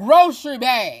carry a grocery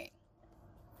bag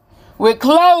with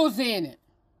clothes in it,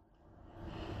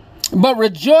 but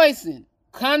rejoicing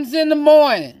comes in the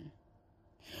morning.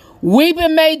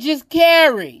 Weeping may just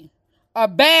carry a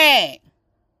bag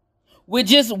with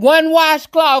just one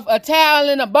washcloth, a towel,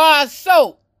 and a bar of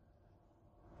soap.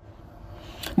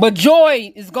 But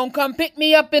joy is going to come pick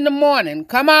me up in the morning.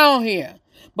 Come on here.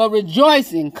 But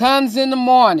rejoicing comes in the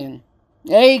morning.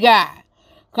 Hey, God.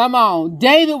 Come on.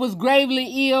 David was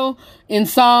gravely ill in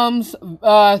Psalms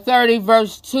 30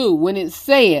 verse 2 when it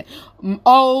said,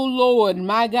 "Oh Lord,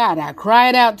 my God, I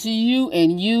cried out to you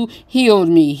and you healed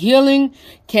me." Healing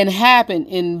can happen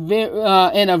in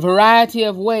a variety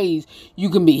of ways. You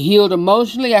can be healed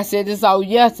emotionally. I said this all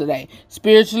yesterday.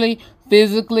 Spiritually,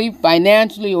 physically,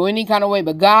 financially, or any kind of way.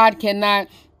 But God cannot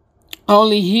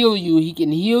only heal you. He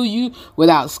can heal you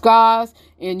without scars,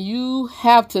 and you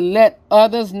have to let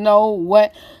others know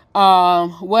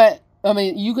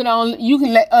you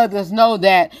can let others know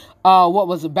that what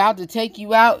was about to take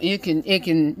you out, it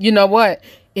can you know what,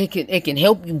 it can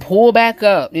help you pull back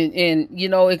up, and you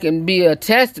know, it can be a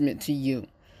testament to you.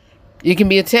 It can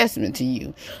be a testament to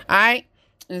you. All right.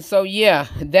 And so, yeah,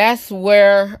 that's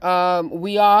where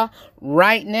we are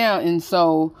right now. And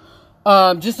so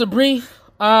just a brief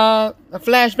a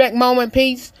flashback moment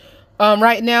piece.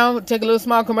 Right now, take a little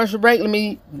small commercial break. Let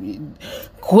me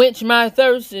quench my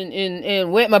thirst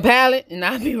and wet my palate, and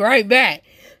I'll be right back.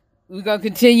 We're going to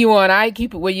continue on. I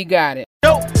keep it where you got it.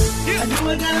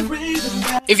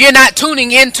 If you're not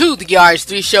tuning into the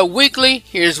RH3 Show weekly,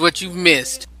 here's what you've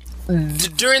missed.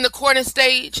 During the courting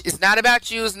stage, it's not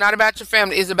about you, it's not about your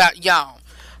family, it's about y'all.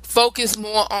 Focus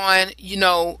more on, you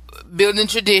know, building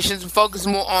traditions, and focus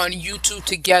more on you two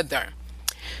together.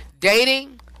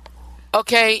 Dating,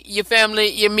 okay, your family,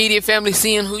 your immediate family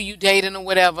seeing who you dating or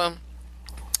whatever,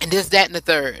 and this, that, and the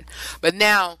third. But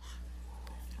now,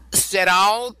 set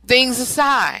all things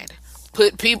aside.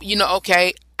 Put people, you know,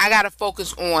 okay, I got to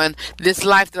focus on this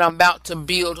life that I'm about to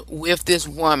build with this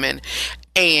woman,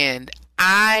 and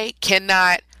I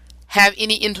cannot have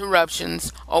any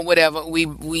interruptions or whatever. We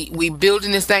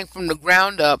building this thing from the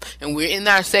ground up, and we're in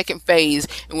our second phase,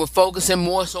 and we're focusing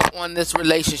more so on this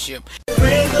relationship.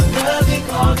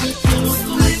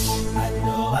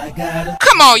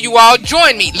 Come on, you all,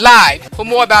 join me live. For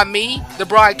more about me, the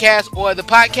broadcast, or the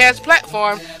podcast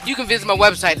platform, you can visit my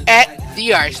website at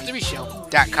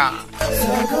therh3show.com.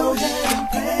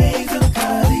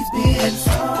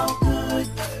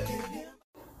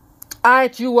 All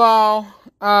right, you all.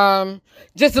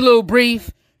 Just a little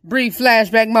brief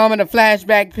flashback moment, a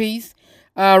flashback piece,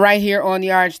 right here on the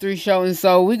RH3 Show. And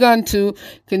so we're going to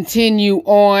continue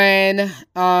on.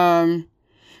 I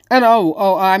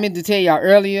meant to tell y'all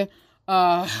earlier,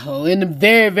 in the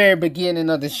very, very beginning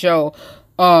of the show,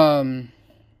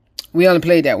 we only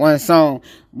played that one song.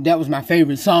 That was my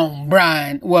favorite song,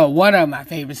 one of my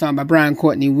favorite songs by Brian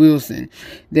Courtney Wilson.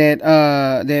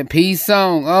 That Peace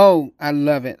song. Oh, I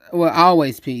love it. Well,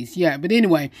 always peace. Yeah, but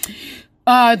anyway,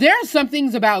 there are some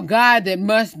things about God that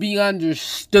must be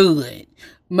understood.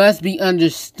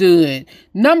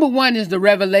 Number one is the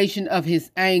revelation of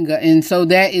his anger. And so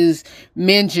that is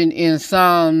mentioned in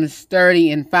Psalms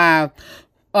 30 and 5,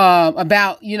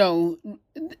 about, you know,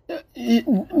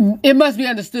 it must be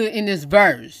understood in this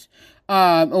verse,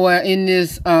 or in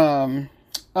this,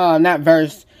 not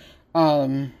verse,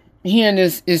 here in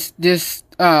this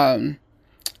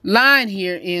line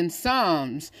here in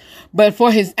Psalms. But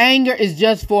for his anger is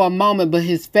just for a moment, but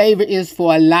his favor is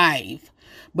for life.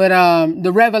 But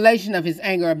the revelation of his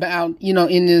anger about, you know,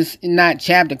 in that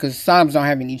chapter, because Psalms don't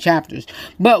have any chapters.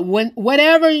 But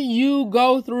whatever you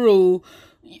go through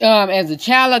as a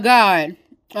child of God,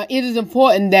 it is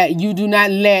important that you do not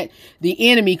let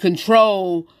the enemy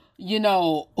control, you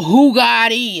know, who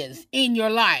God is in your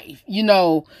life. You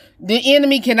know, the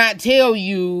enemy cannot tell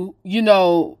you, you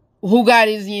know, who God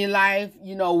is in your life,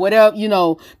 you know, whatever, you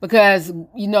know, because,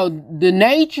 you know, the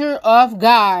nature of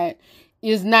God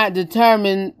is not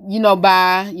determined, you know,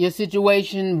 by your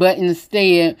situation, but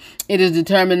instead it is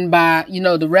determined by, you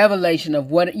know, the revelation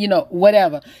of what, you know,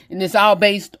 whatever. And it's all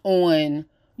based on,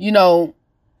 you know,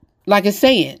 like I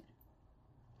said,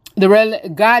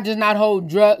 God does not hold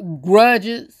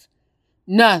grudges.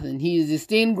 Nothing. He is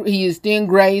extend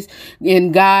grace,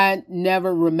 and God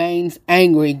never remains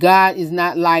angry. God is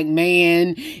not like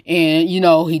man, and you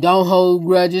know, he don't hold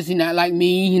grudges. He's not like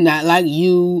me. He's not like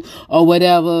you or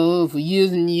whatever for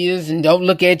years and years, and don't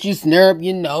look at you, snare up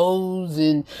your nose,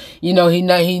 and you know,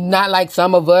 he's not like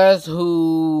some of us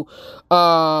who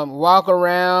walk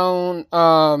around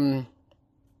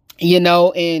you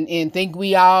know, and think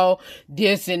we all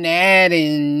this and that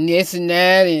and this and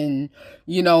that, and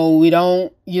we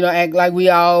don't, act like we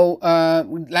all,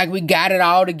 like we got it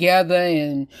all together,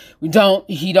 and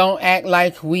he don't act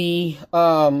like we,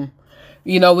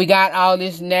 we got all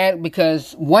this and that,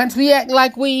 because once we act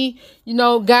like we,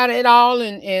 got it all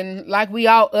and like we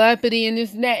all uppity and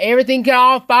this and that, everything can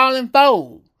all fall and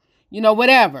fold,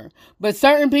 whatever. But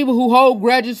certain people who hold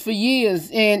grudges for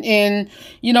years and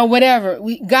whatever,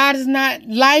 God is not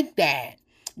like that.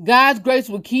 God's grace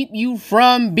will keep you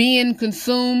from being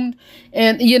consumed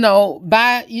and,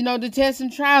 by, the tests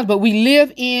and trials. But we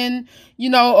live in,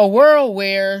 a world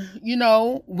where,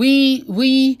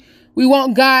 we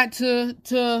want God to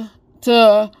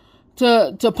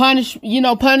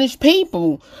punish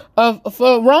people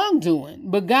for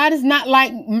wrongdoing. But God is not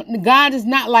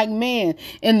like man.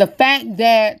 And the fact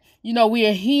that, we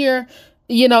are here,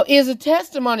 is a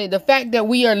testimony. The fact that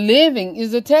we are living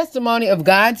is a testimony of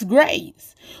God's grace.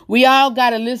 We all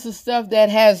got a list of stuff that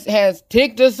has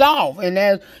ticked us off and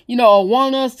has,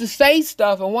 want us to say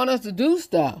stuff and want us to do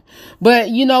stuff. But,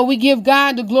 we give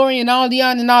God the glory and all the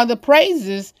honor and all the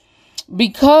praises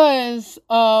because,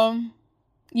 he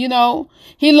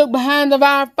looked behind of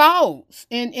our faults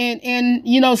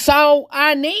and saw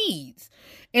our needs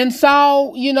and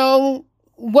saw,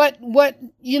 what we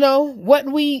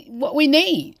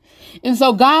need. And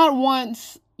so God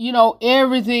wants,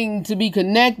 everything to be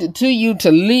connected to you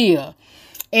to live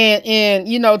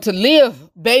and to live,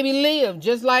 baby, live,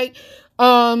 just like,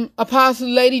 Apostle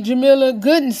Lady Jamila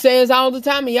Gooden says all the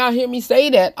time. And y'all hear me say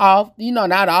that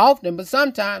not often, but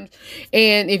sometimes.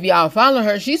 And if y'all follow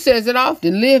her, she says it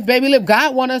often. Live, baby, live.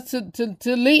 God wants us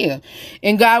to live.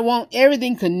 And God wants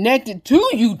everything connected to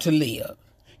you to live.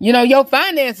 Your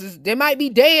finances, they might be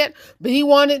dead, but he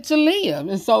wanted to live.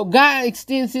 And so God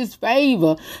extends his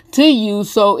favor to you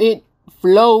so it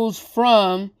flows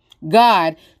from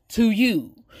God to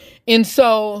you. And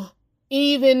so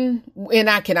even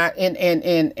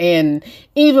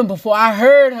before I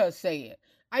heard her say it,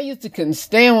 I used to couldn't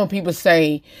stand when people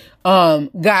say,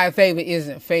 God's favor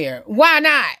isn't fair. Why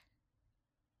not?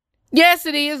 Yes,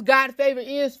 it is. God's favor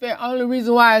is fair. Only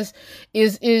reason why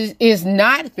is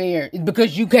not fair is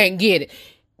because you can't get it.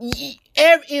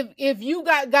 If you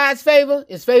got God's favor,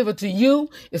 it's favor to you,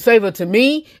 it's favor to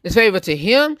me, it's favor to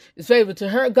him, it's favor to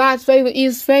her. God's favor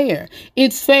is fair.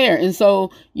 It's fair. And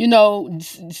so, 2 John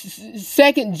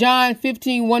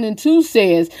 15:1-2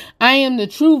 says, I am the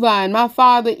true vine. My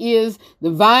Father is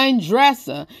the vine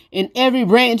dresser, and every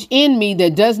branch in me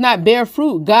that does not bear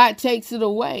fruit, God takes it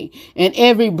away. And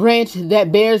every branch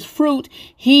that bears fruit,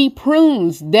 he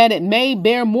prunes that it may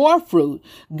bear more fruit.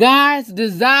 God's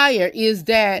desire is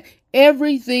that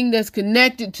everything that's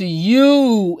connected to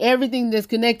you, everything that's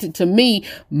connected to me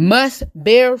must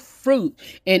bear fruit.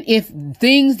 And if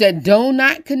things that do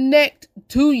not connect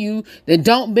to you, that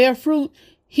don't bear fruit,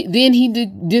 then he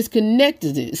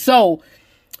disconnected it. So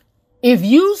if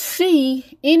you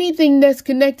see anything that's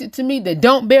connected to me that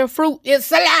don't bear fruit, it's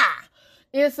a lie.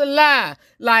 It's a lie.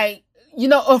 Like,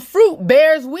 a fruit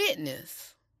bears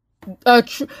witness. A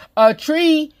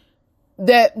tree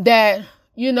that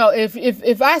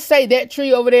if I say that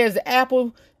tree over there is an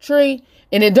apple tree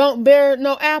and it don't bear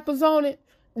no apples on it,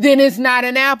 then it's not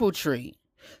an apple tree.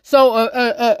 So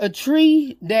a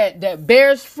tree that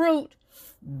bears fruit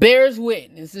bears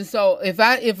witness. And so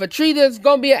if a tree that's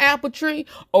gonna be an apple tree,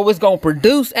 or it's gonna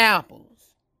produce apples,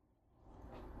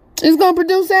 it's gonna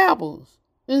produce apples.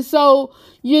 And so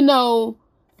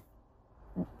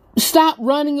stop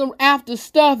running after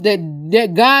stuff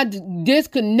that God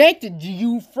disconnected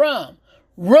you from.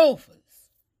 Rufus.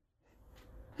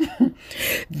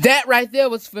 That right there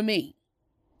was for me.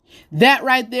 That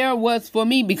right there was for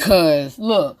me because,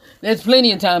 look, there's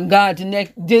plenty of time God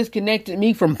disconnected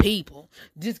me from people,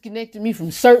 disconnected me from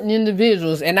certain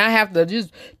individuals, and I have to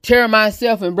just tear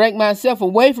myself and break myself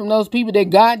away from those people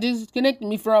that God disconnected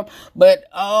me from. But,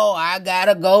 I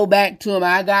gotta go back to them.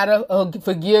 I gotta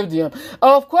forgive them.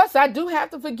 Of course, I do have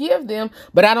to forgive them,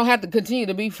 but I don't have to continue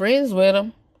to be friends with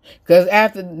them. Because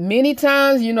after many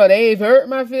times, they've hurt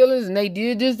my feelings and they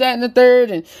did this, that, and the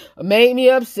third and made me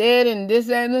upset and this,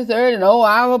 that, and the third. And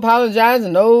I apologize.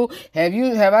 And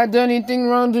have I done anything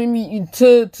wrong to you?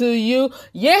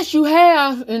 Yes, you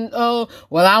have. And I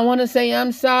want to say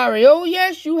I'm sorry. Oh,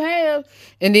 yes, you have.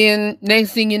 And then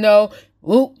next thing you know,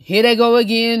 here they go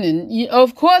again. And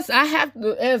of course, I have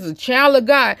to, as a child of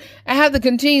God, I have to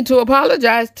continue to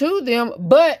apologize to them.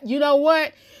 But you know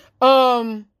what?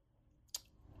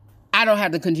 I don't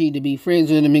have to continue to be friends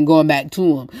with them and going back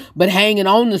to them. But hanging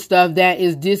on to stuff that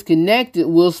is disconnected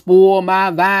will spoil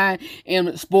my vine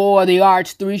and spoil the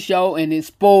Arch 3 show, and it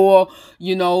spoil,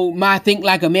 my Think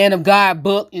Like a Man of God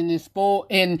book,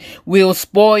 and will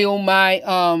spoil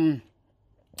my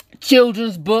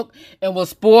children's book, and will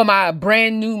spoil my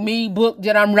Brand New Me book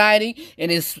that I'm writing,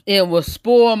 and it will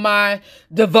spoil my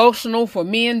devotional for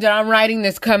men that I'm writing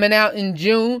that's coming out in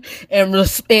June,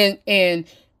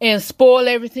 and spoil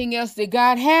everything else that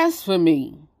God has for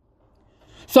me.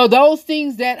 So those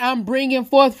things that I'm bringing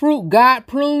forth fruit, God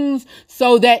prunes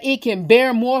so that it can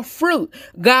bear more fruit.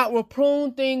 God will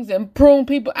prune things and prune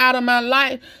people out of my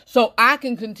life so I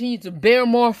can continue to bear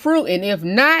more fruit. And if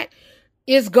not,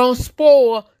 it's going to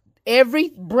spoil every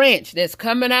branch that's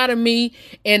coming out of me.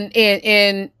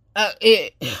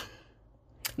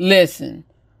 Listen.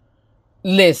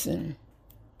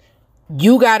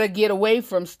 You got to get away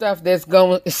from stuff that's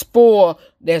going to spoil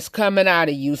that's coming out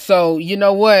of you. So, you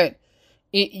know what?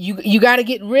 You got to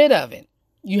get rid of it.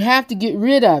 You have to get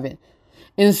rid of it.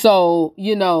 And so,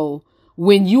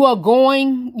 when you are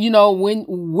going,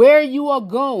 where you are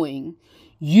going,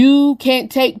 you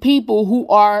can't take people who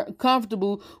are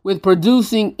comfortable with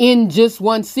producing in just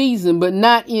one season, but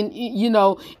not in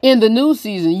the new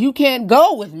season. You can't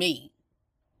go with me.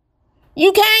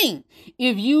 You can't.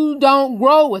 If you don't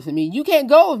grow with me, you can't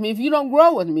go with me if you don't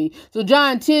grow with me. So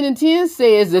John 10:10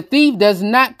 says the thief does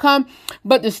not come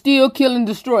but to steal, kill, and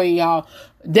destroy, y'all.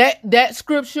 That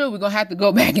scripture, we're going to have to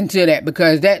go back into that,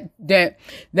 because that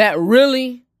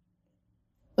really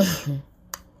is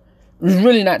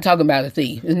really not talking about a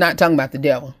thief. It's not talking about the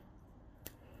devil.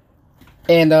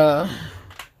 And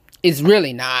it's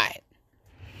really not.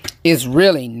 It's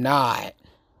really not.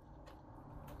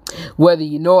 Whether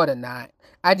you know it or not.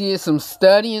 I did some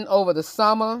studying over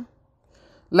the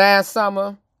last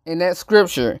summer, and that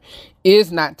scripture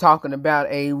is not talking about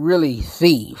a really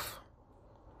thief.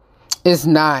 It's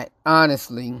not,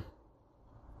 honestly.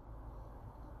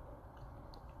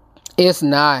 It's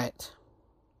not.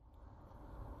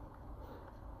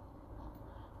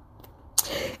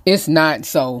 It's not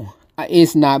so.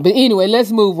 It's not. But anyway,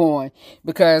 let's move on,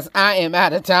 because I am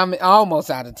out of time,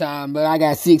 almost out of time, but I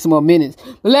got 6 more minutes.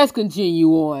 But let's continue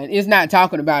on. It's not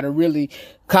talking about a really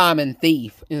common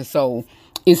thief. And so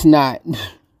it's not.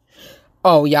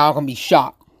 Oh, y'all gonna be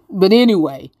shocked. But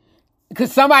anyway,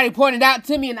 because somebody pointed out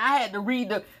to me and I had to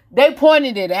read they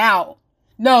pointed it out.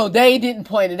 No, they didn't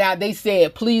point it out. They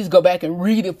said, please go back and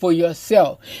read it for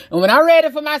yourself. And when I read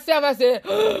it for myself, I said,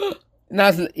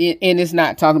 and it's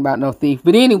not talking about no thief.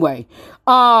 But anyway,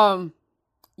 the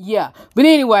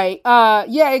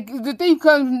thief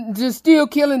comes to steal,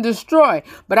 kill, and destroy.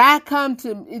 But I come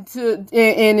and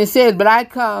it says, but I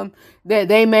come that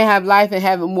they may have life and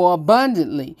have it more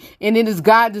abundantly. And it is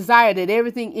God's desire that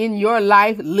everything in your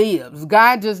life lives.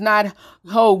 God does not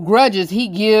hold grudges. He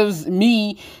gives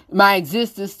me my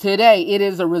existence today. It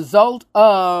is a result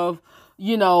of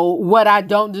what I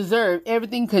don't deserve.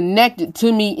 Everything connected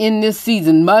to me in this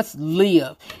season must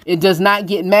live. It does not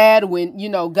get mad when,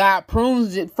 God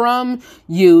prunes it from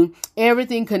you.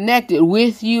 Everything connected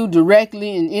with you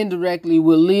directly and indirectly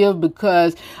will live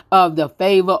because of the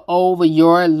favor over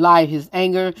your life. His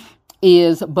anger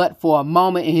is but for a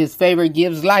moment, and his favor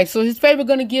gives life. So his favor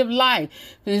going to give life.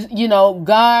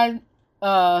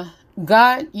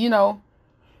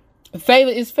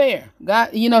 Favor is fair.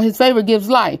 God, his favor gives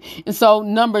life. And so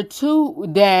number 2,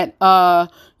 that,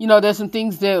 there's some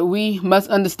things that we must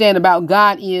understand about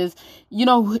God is,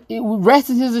 rest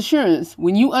in his assurance.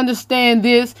 When you understand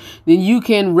this, then you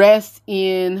can rest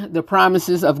in the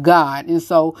promises of God. And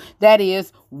so that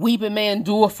is, weeping may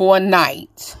endure for a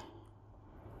night.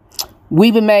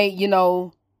 Weeping may,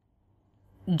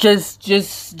 just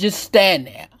stand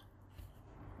there.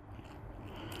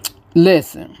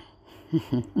 Listen.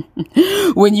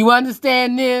 When you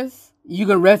understand this, you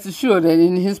can rest assured that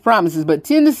in his promises. But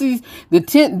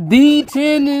the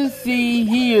tendency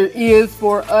here is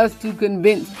for us to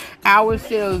convince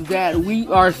ourselves that we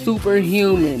are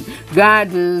superhuman.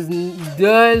 God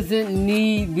doesn't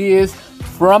need this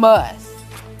from us.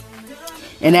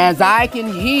 And as I can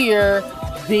hear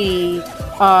the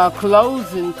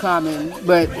closing coming,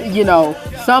 but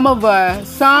some of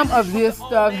this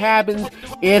stuff happens.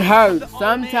 It hurts.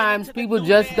 Sometimes people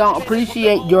just don't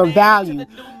appreciate your value.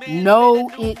 Know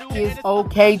it is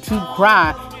okay to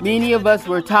cry. Many of us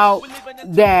were taught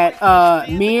that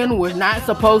men were not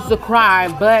supposed to cry,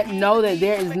 but know that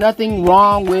there is nothing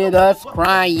wrong with us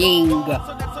crying.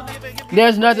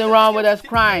 There's nothing wrong with us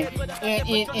crying, and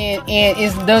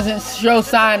it doesn't show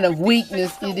sign of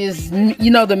weakness. It is,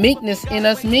 the meekness in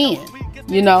us men.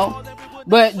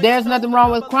 But there's nothing wrong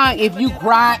with crying if you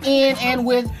cry in and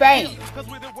with faith.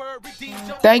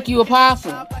 Thank you,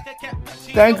 Apostle.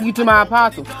 Thank you to my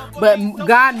apostle. But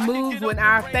God moves when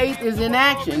our faith is in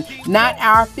action, not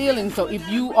our feelings. So if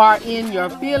you are in your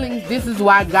feelings, this is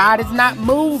why God is not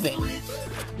moving.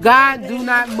 God do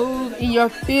not move in your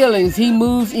feelings. He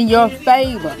moves in your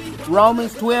favor.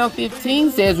 Romans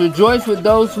 12:15 says, rejoice with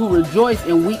those who rejoice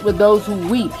and weep with those who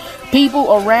weep.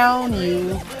 People around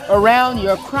you, around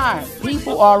your cry.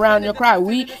 People are around your cry.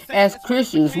 We as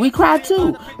Christians, we cry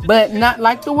too, but not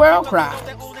like the world cries.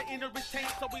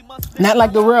 Not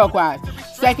like the world cries.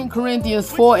 2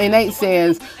 Corinthians 4:8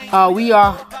 says, we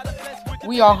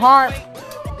are hard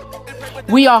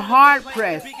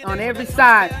pressed on every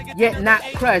side, yet not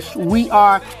crushed. We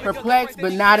are perplexed,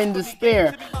 but not in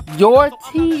despair. Your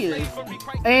tears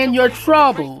and your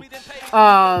trouble,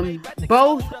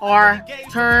 both are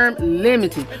term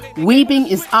limited. Weeping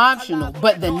is optional,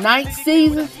 but the night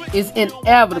season is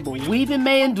inevitable. Weeping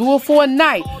may endure for a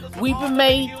night. Weeping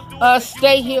may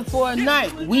stay here for a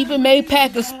night. Weeping may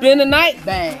pack a spend a night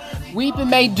bag. Weeping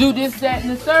may do this, that,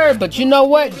 and the third. But you know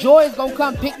what? Joy is going to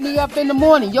come pick me up in the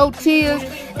morning. Your tears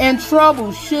and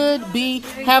trouble should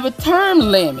have a term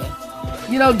limit.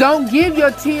 You know, don't give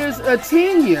your tears a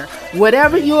tenure.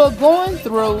 Whatever you are going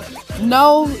through,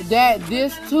 know that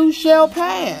this too shall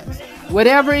pass.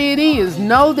 Whatever it is,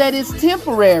 know that it's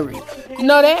temporary. You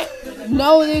know that?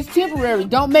 Know that it's temporary.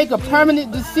 Don't make a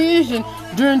permanent decision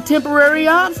during temporary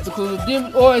obstacles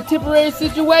or a temporary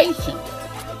situation.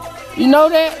 You know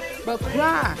that? But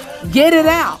cry. Get it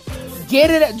out. Get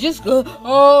it out. Just go,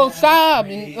 sob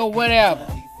or whatever.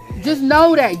 Just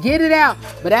know that. Get it out.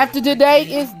 But after today,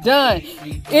 it's done.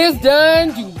 It's done.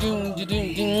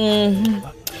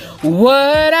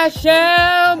 What I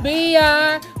shall be,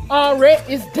 I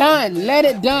already is done. Let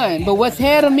it done. But what's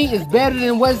ahead of me is better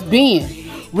than what's been.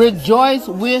 Rejoice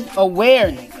with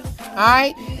awareness. All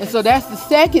right? And so that's the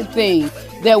second thing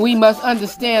that we must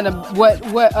understand.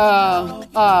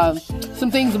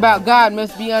 Some things about God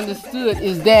must be understood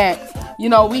is that, you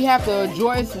know, we have to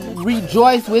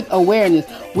rejoice with awareness.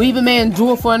 Weeping may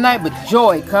endure for a night, but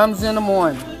joy comes in the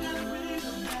morning.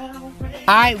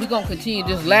 Alright, we're going to continue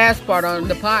this last part on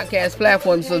the podcast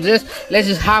platform. So let's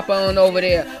just hop on over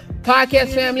there.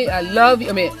 Podcast family, I love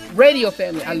you. Radio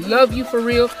family, I love you for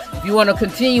real. If you want to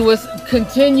continue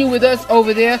with us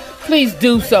over there, please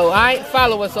do so. Alright,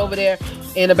 follow us over there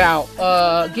in about,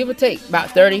 give or take,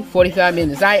 about 30, 45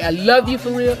 minutes. Alright, I love you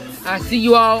for real. I see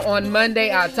you all on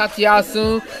Monday. I'll talk to y'all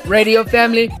soon. Radio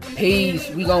family, peace.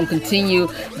 We're going to continue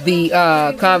the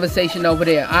conversation over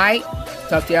there. Alright,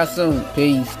 talk to y'all soon.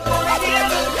 Peace.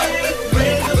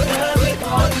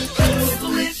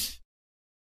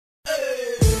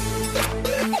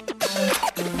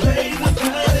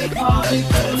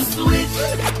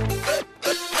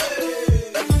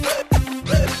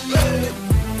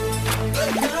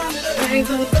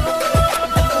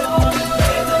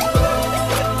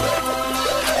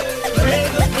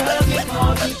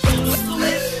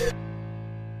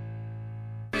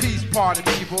 Peace party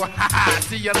people.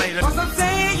 See you later. I'm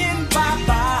saying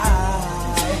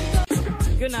bye-bye.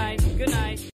 Good night. Good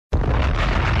night.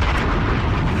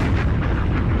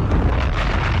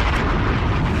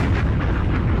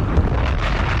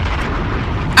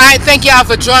 Alright, thank y'all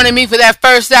for joining me for that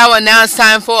first hour. Now it's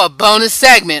time for a bonus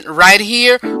segment right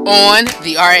here on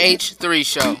the RH3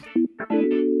 Show.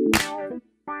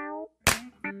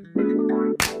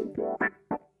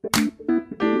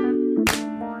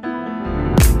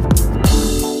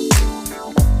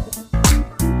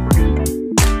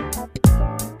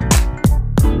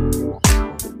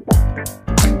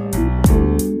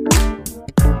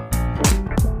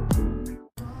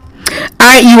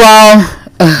 Alright, you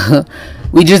all.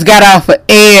 We just got off of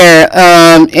air,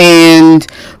 and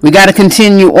we got to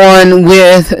continue on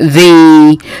with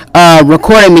the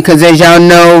recording because, as y'all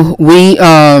know, we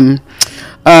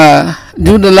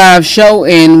do the live show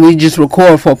and we just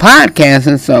record for podcasts,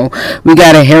 and so we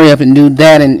got to hurry up and do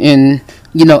that and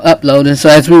you know, upload. And so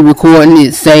as we record,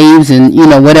 it saves and, you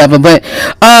know, whatever. But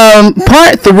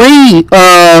part 3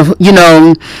 of, you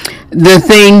know, the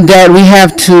thing that we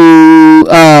have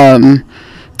to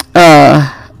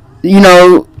you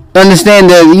know, understand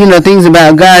the, you know, things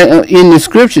about God in the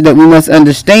scripture that we must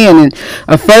understand.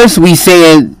 And first we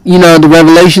said, you know, the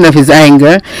revelation of his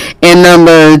anger, and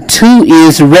number 2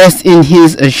 is rest in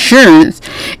his assurance,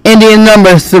 and then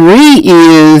number 3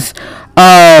 is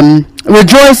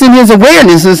rejoice in his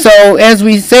awareness. And so as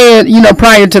we said, you know,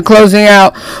 prior to closing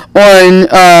out on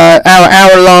our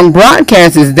hour-long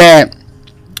broadcast, is that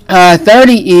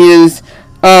 30 is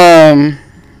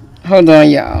hold on,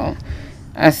 y'all.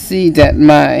 I see that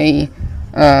my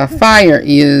fire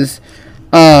is,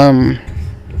 hold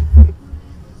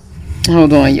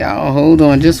on, y'all. Hold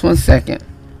on just 1 second.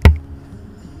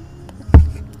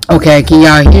 Okay, can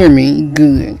y'all hear me?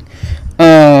 Good.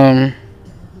 Let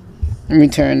me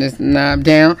turn this knob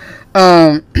down.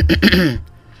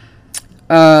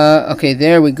 Okay,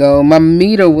 there we go. My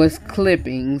meter was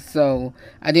clipping, so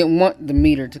I didn't want the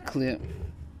meter to clip.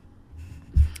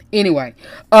 Anyway,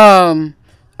 Psalms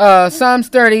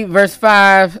 30, verse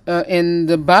 5, in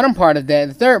the bottom part of that,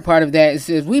 the third part of that, it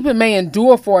says, weeping may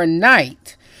endure for a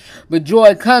night, but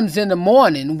joy comes in the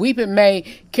morning. Weeping may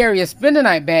carry a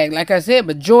spend-the-night bag, like I said,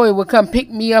 but joy will come pick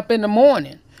me up in the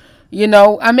morning. You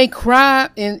know, I may cry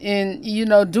and you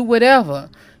know, do whatever,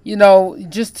 you know,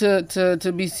 just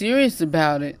to be serious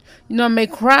about it. You know, I may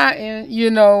cry and, you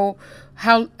know,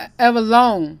 however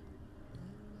long.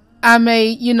 I may,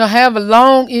 you know, however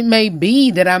long it may be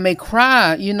that I may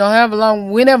cry, you know, however long,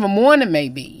 whenever morning may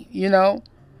be, you know.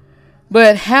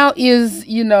 But how is,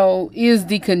 you know, is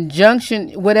the conjunction,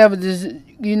 whatever this,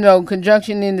 you know,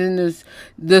 conjunction in this,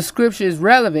 the scripture is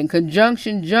relevant.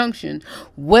 Conjunction, junction.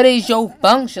 What is your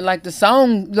function? Like the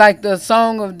song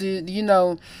of the, you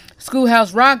know,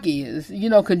 Schoolhouse Rock is, you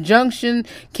know, conjunction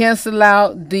cancel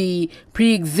out the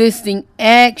pre-existing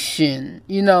action,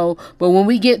 you know. But when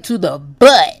we get to the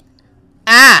but,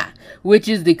 which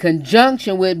is the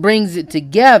conjunction where it brings it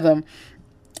together,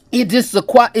 it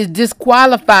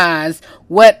disqualifies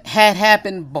what had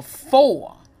happened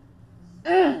before.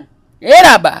 Oh,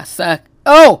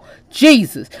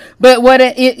 Jesus. But what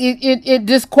it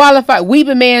disqualifies.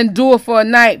 Weeping may endure for a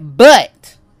night, but,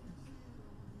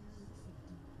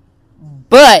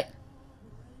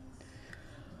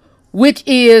 which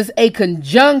is a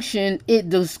conjunction, it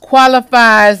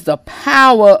disqualifies the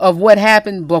power of what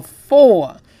happened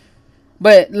before.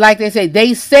 But like they say,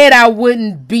 they said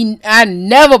I'd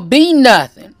never be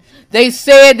nothing. They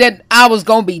said that I was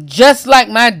going to be just like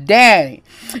my daddy.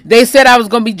 They said I was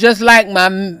going to be just like my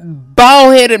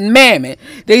bald-headed mammy.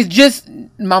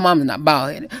 My mama's not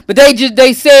bald-headed, but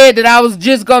they said that I was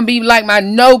just going to be like my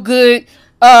no good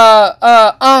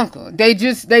uncle.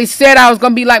 They said I was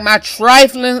going to be like my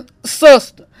trifling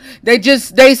sister. They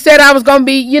said I was going to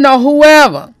be, you know,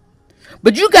 whoever.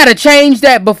 But you got to change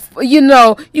that before, you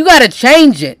know, you got to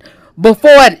change it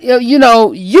before, you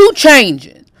know, you change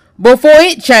it before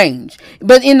it change.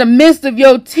 But in the midst of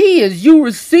your tears, you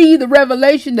receive the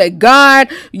revelation that God,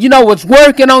 you know, was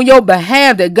working on your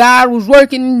behalf, that God was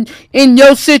working in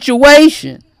your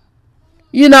situation.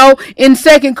 You know, in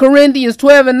 2 Corinthians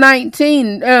 12 and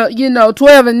 19,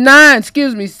 12 and 9,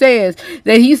 says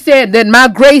that he said that my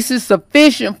grace is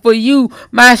sufficient for you.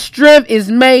 My strength is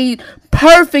made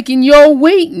perfect in your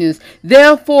weakness.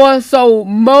 Therefore, so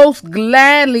most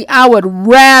gladly I would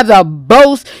rather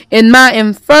boast in my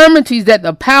infirmities, that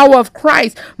the power of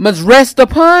Christ must rest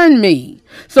upon me.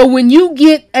 So when you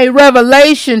get a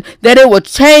revelation that it will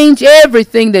change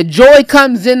everything, that joy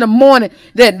comes in the morning,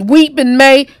 that weeping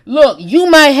may, look, you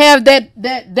might have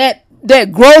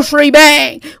that grocery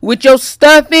bag with your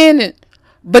stuff in it,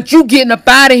 but you getting up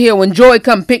out of here when joy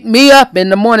come pick me up in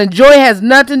the morning. Joy has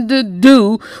nothing to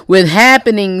do with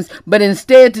happenings, but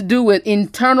instead to do with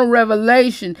internal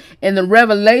revelation. And the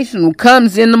revelation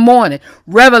comes in the morning.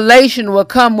 Revelation will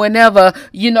come whenever,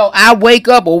 you know, I wake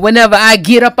up or whenever I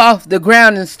get up off the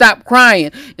ground and stop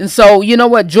crying. And so, you know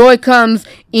what? Joy comes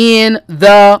in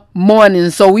the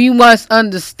morning. So we must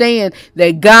understand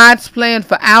that God's plan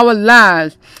for our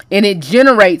lives, and it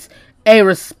generates a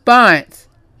response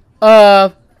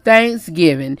of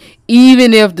thanksgiving.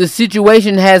 Even if the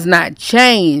situation has not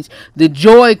changed, the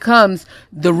joy comes,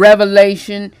 the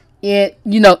revelation in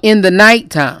the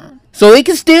nighttime. So it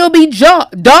can still be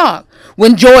dark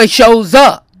when joy shows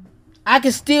up. I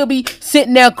can still be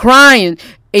sitting there crying,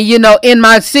 you know, in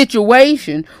my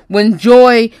situation when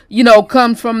joy, you know,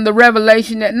 comes from the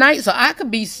revelation at night. So I could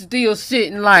be still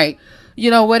sitting like, you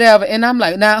know, whatever. And I'm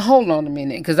like, now, hold on a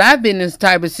minute. Because I've been in this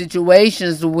type of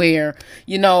situations where,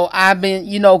 you know, I've been,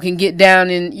 you know, can get down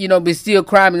and, you know, be still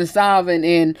crying and sobbing.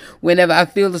 And whenever I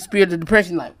feel the spirit of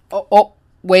depression, like, oh,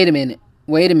 wait a minute.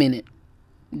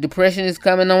 Depression is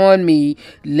coming on me.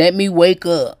 Let me wake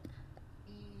up.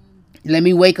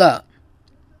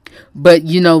 But,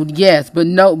 you know, yes, but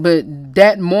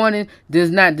that morning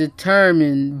does not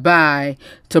determine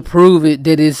to prove it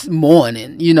that it's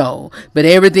morning, you know, but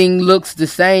everything looks the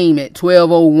same at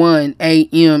 12:01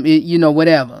 a.m., you know,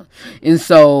 whatever. And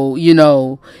so, you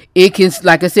know, it can,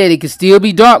 like I said, it can still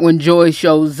be dark when joy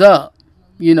shows up,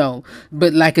 you know,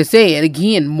 but like I said,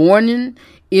 again, morning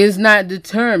is not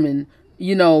determined,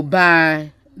 you know,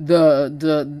 by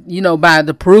by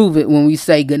the prove it when we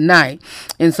say good night.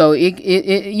 And so it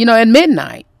at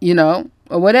midnight,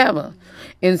 or whatever.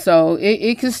 And so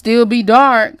it can still be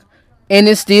dark and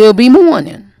it still be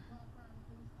morning.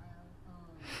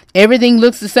 Everything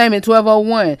looks the same at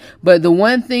 12:01, but the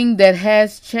one thing that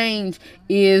has changed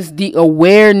is the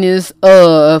awareness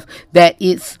of that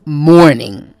it's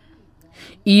morning.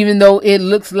 Even though it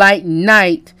looks like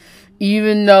night,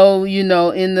 even though,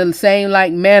 in the same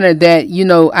like manner that,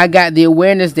 I got the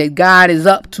awareness that God is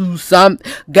up to something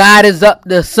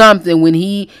when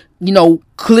he,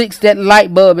 clicks that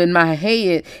light bulb in my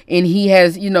head and he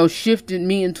has, shifted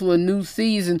me into a new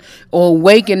season or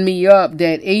waking me up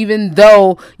that even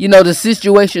though, the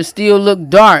situation still look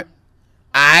dark,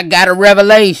 I got a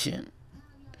revelation.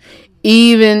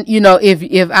 Even, if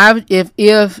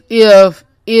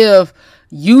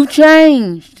you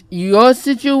changed your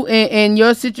and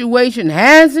your situation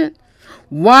hasn't,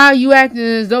 why are you acting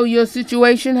as though your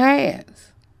situation has?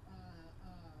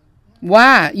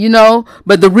 Why?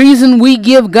 But the reason we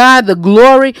give God the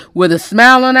glory with a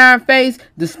smile on our face,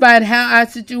 despite how our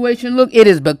situation look, it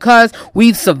is because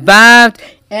we've survived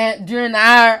during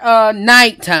our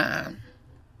nighttime.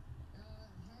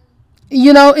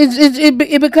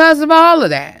 It's because of all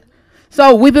of that.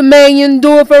 So weeping may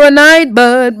endure for a night,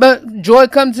 but joy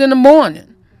comes in the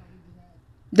morning.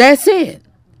 That's it.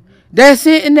 That's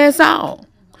it, and that's all.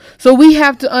 So we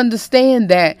have to understand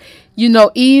that,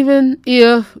 even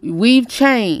if we've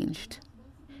changed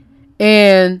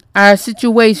and our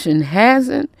situation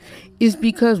hasn't, it's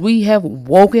because we have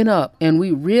woken up and we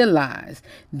realize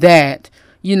that,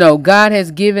 God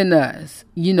has given us,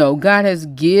 God has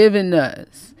given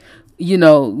us a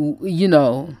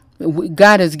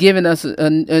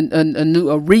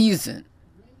reason.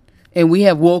 And we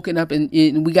have woken up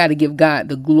and we got to give God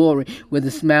the glory with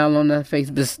a smile on our face.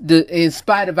 But in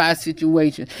spite of our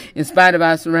situation, in spite of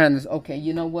our surroundings, okay,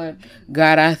 you know what?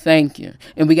 God, I thank you.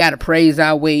 And we got to praise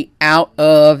our way out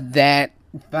of that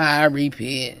fiery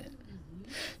pit.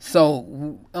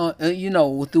 So,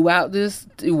 throughout this,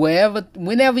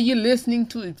 whenever you're listening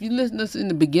to, if you listen to us in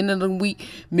the beginning of the week,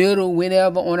 middle,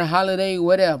 whenever, on a holiday,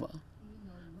 whatever,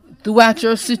 throughout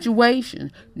your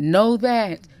situation, know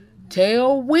that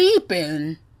tell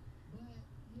weeping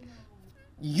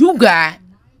you got,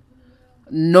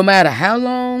 no matter how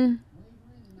long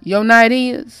your night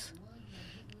is,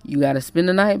 you got to spend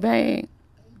the night back.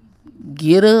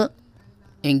 Get up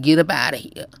and get up out of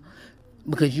here.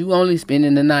 Because you only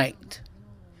spending the night.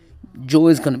 Joy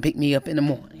is going to pick me up in the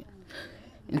morning.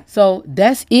 And so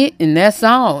that's it and that's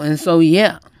all. And so,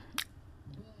 yeah.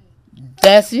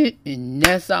 That's it and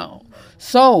that's all.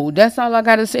 So that's all I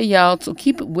got to say, y'all. So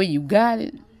keep it where you got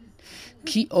it.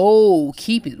 Keep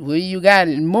it where you got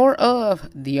it. More of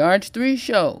the RH3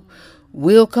 show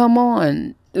will come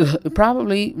on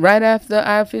probably right after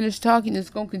I finish talking.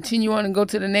 It's going to continue on and go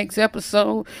to the next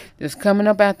episode that's coming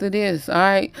up after this. All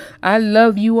right. I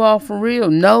love you all for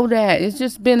real. Know that. It's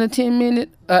just been a 10-minute,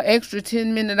 extra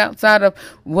 10 minute outside of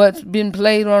what's been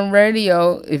played on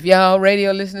radio. If y'all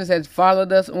radio listeners has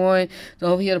followed us on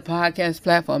over here, the podcast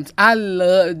platforms, I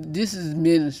love, this is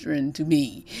ministering to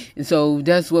me. And so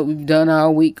that's what we've done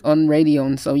all week on radio.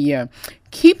 And so, yeah.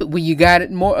 Keep it where you got it.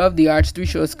 More of the RH3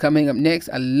 show is coming up next.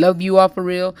 I love you all for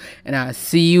real. And I'll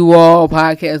see you all,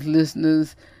 podcast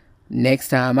listeners, next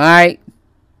time. All right.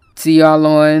 See y'all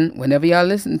on whenever y'all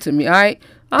listen to me. All right.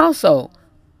 Also,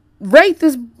 rate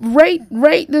this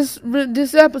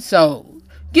episode.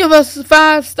 Give us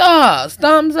 5 stars.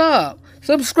 Thumbs up.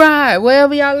 Subscribe.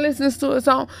 Wherever y'all listen to us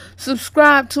on,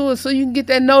 subscribe to us so you can get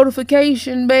that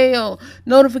notification bell.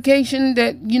 Notification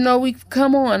that, we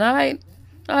come on. All right.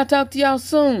 I'll talk to y'all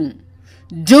soon.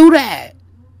 Do that.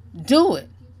 Do it.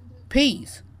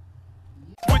 Peace.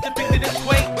 With the big this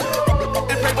weight,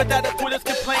 and pray without a foolish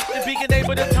complaint, and being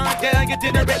able to turn down your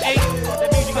dinner at 8. That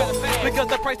means you gotta say, because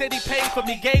the price that he paid for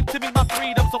me gave to me my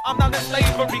freedom, so I'm not in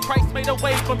slavery. Christ made a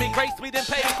way for me, grace me then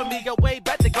paid for me. Go way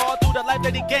back to God through the life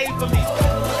that he gave for me.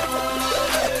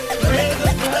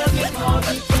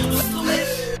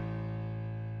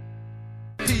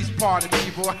 Peace, party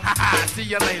people. See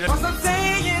you later. I'm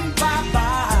saying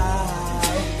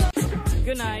bye-bye.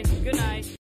 Good night. Good night.